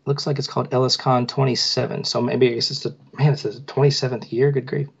 Looks like it's called EllisCon 27. So maybe I guess it's the 27th year. Good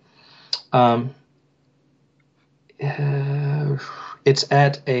grief. It's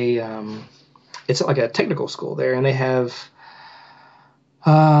at like a technical school there, and they have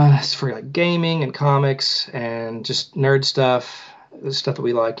It's for like gaming and comics and just nerd stuff, the stuff that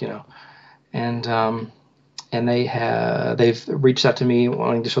we like, and they've reached out to me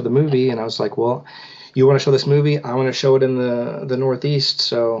wanting to show the movie, and I was like, well, you want to show this movie? I want to show it in the Northeast,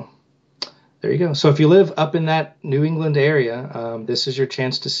 so there you go. So if you live up in that New England area, this is your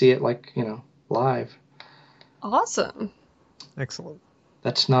chance to see it live. Awesome. Excellent.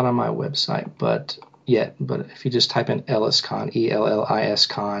 That's not on my website, but if you just type in EllisCon, ELLIS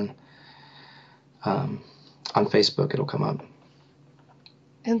Con, on Facebook, it'll come up.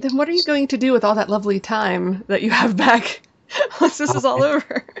 And then what are you going to do with all that lovely time that you have back once this is all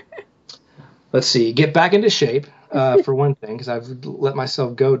over? Let's see. Get back into shape, for one thing, because I've let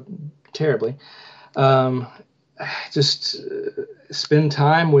myself go terribly. Just spend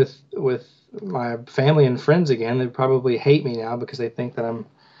time with my family and friends again. They probably hate me now because they think that I've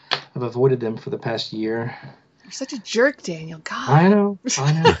avoided them for the past year. You're such a jerk, Daniel. God. I know.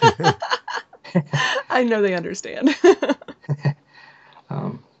 I know they understand.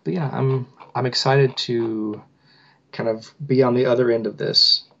 But yeah, I'm excited to kind of be on the other end of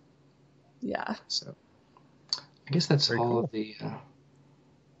this. Yeah. So I guess that's all of the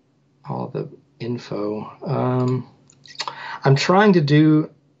info. I'm trying to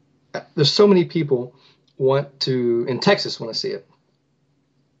do. There's so many people in Texas want to see it.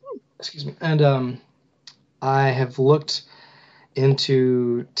 Excuse me. And I have looked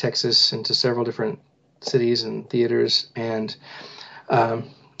into Texas, into several different cities and theaters, and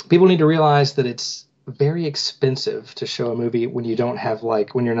people need to realize that it's very expensive to show a movie when you don't have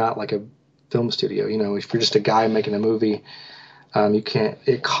when you're not like a film studio. If you're just a guy making a movie, you can't.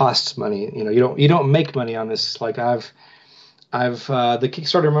 It costs money. You don't make money on this. Like the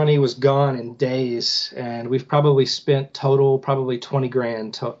Kickstarter money was gone in days, and we've probably spent total probably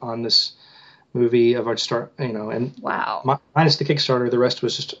 $20,000 on this movie of our start. And wow, minus the Kickstarter, the rest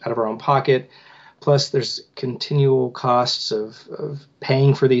was just out of our own pocket. Plus, there's continual costs of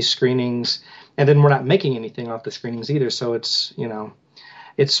paying for these screenings, and then we're not making anything off the screenings either. So it's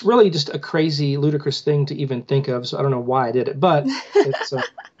it's really just a crazy, ludicrous thing to even think of. So I don't know why I did it, but it's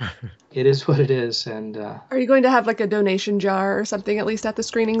it is what it is. And are you going to have like a donation jar or something at least at the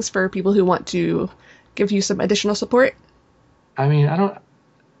screenings for people who want to give you some additional support? I mean, I don't know.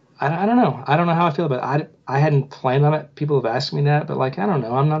 I don't know how I feel about it. I hadn't planned on it. People have asked me that, but I don't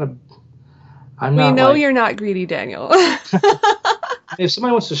know. We know you're not greedy, Daniel. If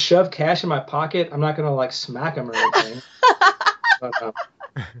somebody wants to shove cash in my pocket, I'm not going to smack them or anything. But,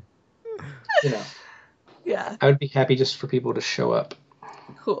 yeah. I would be happy just for people to show up.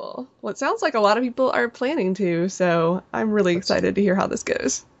 Cool. Well, it sounds like a lot of people are planning to, so I'm really excited to hear how this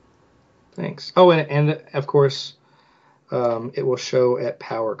goes. Thanks. Oh, and of course, it will show at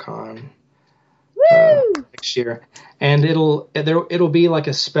PowerCon. Next year, and it'll be like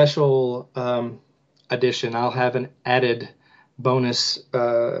a special edition. I'll have an added bonus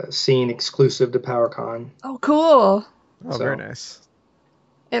scene exclusive to PowerCon. Oh, cool! Oh, very nice.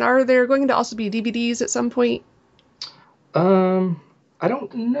 And are there going to also be DVDs at some point? I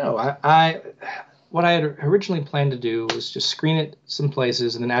don't know. What I had originally planned to do was just screen it some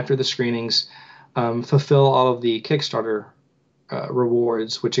places, and then after the screenings, fulfill all of the Kickstarter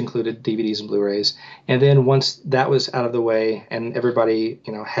rewards, which included DVDs and Blu-rays. And then once that was out of the way and everybody,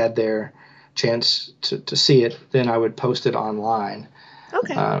 had their chance to see it, then I would post it online.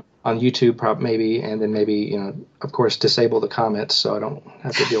 Okay. On YouTube, maybe, and then maybe, of course, disable the comments so I don't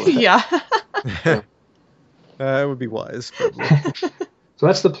have to deal with it. Yeah. It would be wise. But So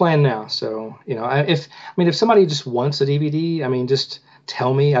that's the plan now. So, if somebody just wants a DVD, just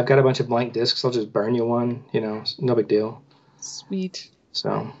tell me. I've got a bunch of blank discs. I'll just burn you one. No big deal. Sweet.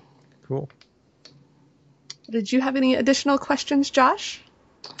 So cool. Did you have any additional questions, Josh?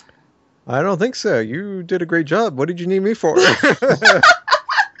 I don't think so. You did a great job. What did you need me for? Your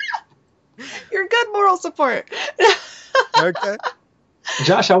good moral support. Okay.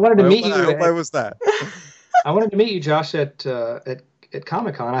 Josh, I wanted to meet you. I hope I was that. I wanted to meet you, Josh, at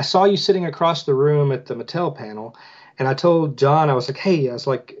Comic-Con. I saw you sitting across the room at the Mattel panel, and I told John, I was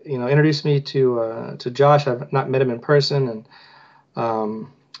like, introduce me to Josh. I've not met him in person, and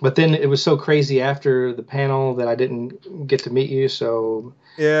but then it was so crazy after the panel that I didn't get to meet you. So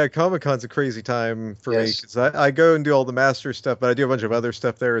yeah, Comic-Con's a crazy time for me because I go and do all the master stuff, but I do a bunch of other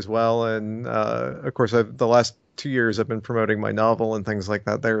stuff there as well. And of course, the last 2 years I've been promoting my novel and things like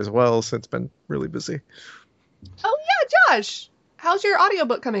that there as well. So it's been really busy. Oh yeah, Josh, how's your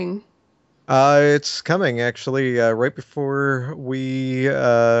audiobook coming? It's coming, actually. Right before we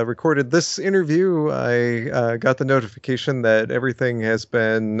recorded this interview, I got the notification that everything has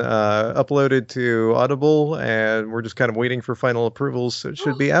been uploaded to Audible, and we're just kind of waiting for final approvals. So it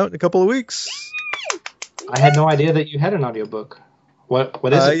should be out in a couple of weeks. I had no idea that you had an audiobook.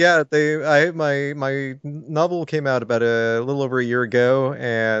 What is it? Yeah, my novel came out about a little over a year ago,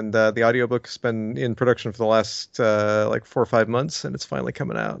 and the audiobook's been in production for the last like 4 or 5 months, and it's finally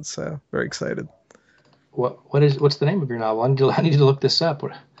coming out. So very excited. What's the name of your novel? I need to look this up.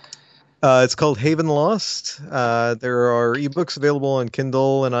 It's called Haven Lost. There are ebooks available on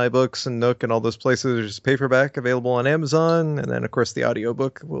Kindle and iBooks and Nook and all those places. There's paperback available on Amazon, and then of course the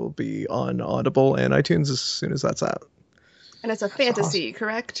audiobook will be on Audible and iTunes as soon as that's out. And it's a fantasy,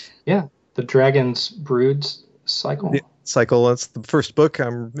 correct? Yeah, the Dragon's Broods cycle. Yeah, cycle. That's the first book.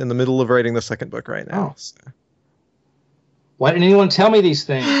 I'm in the middle of writing the second book right now. Oh. So. Why didn't anyone tell me these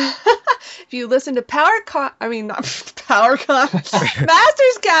things? If you listen to Masters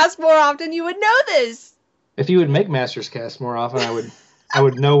Cast more often, you would know this. If you would make Masters Cast more often, I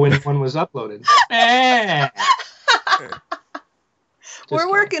would know when one was uploaded. We're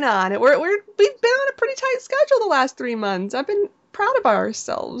working on it. We've been on a pretty tight schedule the last 3 months. I've been proud of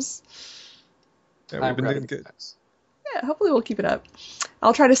ourselves. Yeah, we've been doing good. Yeah, hopefully we'll keep it up.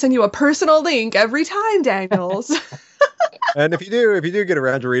 I'll try to send you a personal link every time, Daniels. And if you do get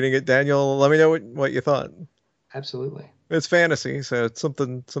around to reading it, Daniel, let me know what you thought. Absolutely. It's fantasy, so it's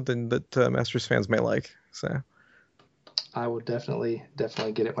something that Masters fans may like. So I will definitely get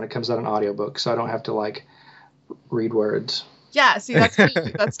it when it comes out in audiobook, so I don't have to read words. Yeah, see, that's me.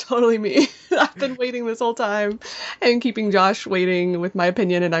 That's totally me. I've been waiting this whole time and keeping Josh waiting with my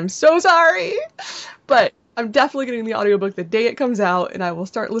opinion, and I'm so sorry. But I'm definitely getting the audiobook the day it comes out, and I will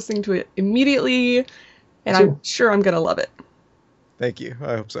start listening to it immediately, and I'm sure I'm going to love it. Thank you.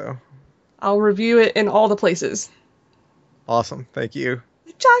 I hope so. I'll review it in all the places. Awesome. Thank you.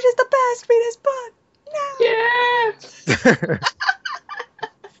 Josh is the best. Read his book. No. Yeah.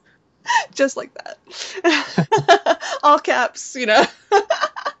 Just like that. All caps,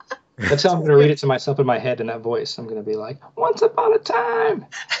 That's how I'm going to read it to myself in my head in that voice. I'm going to be like, once upon a time.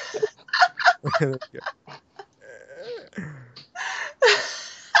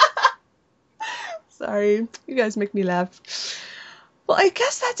 Sorry. You guys make me laugh. Well, I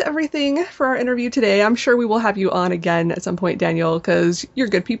guess that's everything for our interview today. I'm sure we will have you on again at some point, Daniel, because you're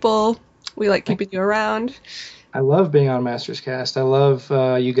good people. We like keeping you around. I love being on Masters Cast. I love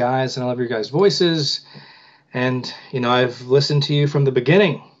you guys, and I love your guys' voices. And, I've listened to you from the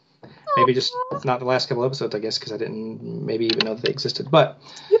beginning. Maybe just not the last couple episodes, I guess, because I didn't maybe even know that they existed. But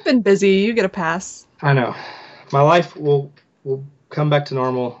you've been busy. You get a pass. I know. My life will come back to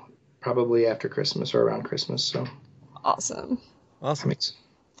normal probably after Christmas or around Christmas. So awesome. Awesome.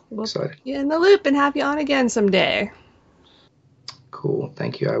 We'll excited. Put you in the loop and have you on again someday. Cool.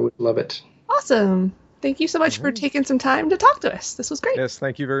 Thank you. I would love it. Awesome. Thank you so much for taking some time to talk to us. This was great. Yes,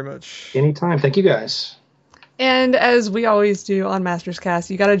 thank you very much. Anytime. Thank you, guys. And as we always do on Masters Cast,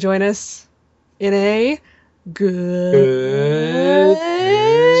 you got to join us in a good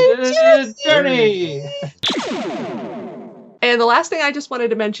journey. And the last thing I just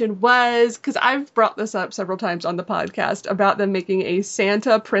wanted to mention was, because I've brought this up several times on the podcast, about them making a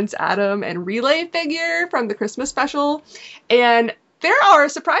Santa, Prince Adam, and Relay figure from the Christmas special. And there are,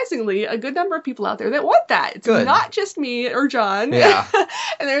 surprisingly, a good number of people out there that want that. It's not just me or John. Yeah.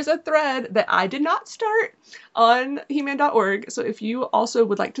 And there's a thread that I did not start on He-Man.org. So if you also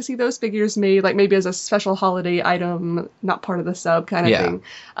would like to see those figures made, like maybe as a special holiday item, not part of the sub kind of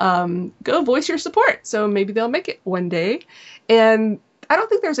thing, go voice your support. So maybe they'll make it one day. And I don't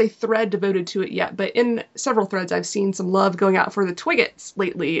think there's a thread devoted to it yet, but in several threads I've seen some love going out for the Twiggets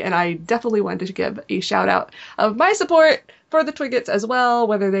lately, and I definitely wanted to give a shout out of my support for the Twiggets as well,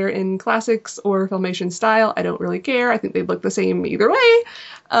 whether they're in classics or Filmation style. I don't really care. I think they look the same either way,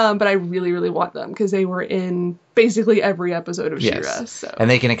 but I really, really want them because they were in basically every episode of She-Ra. So. And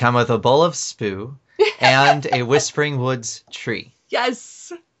they can come with a bowl of spoo and a Whispering Woods tree.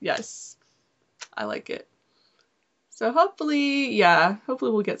 Yes. I like it. So hopefully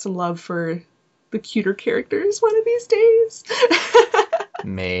we'll get some love for the cuter characters one of these days.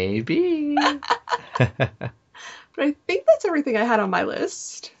 Maybe. But I think that's everything I had on my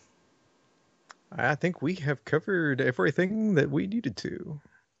list. I think we have covered everything that we needed to.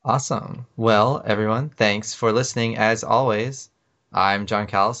 Awesome. Well, everyone, thanks for listening as always. I'm John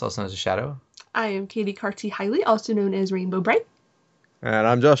Callis, also known as Shadow. I am Katie Carty-Hiley, also known as Rainbow Bright. And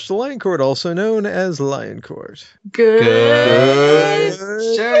I'm Josh the Lioncourt, also known as Lioncourt. Good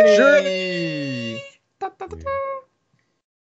journey. Ba, ba, ba, ba.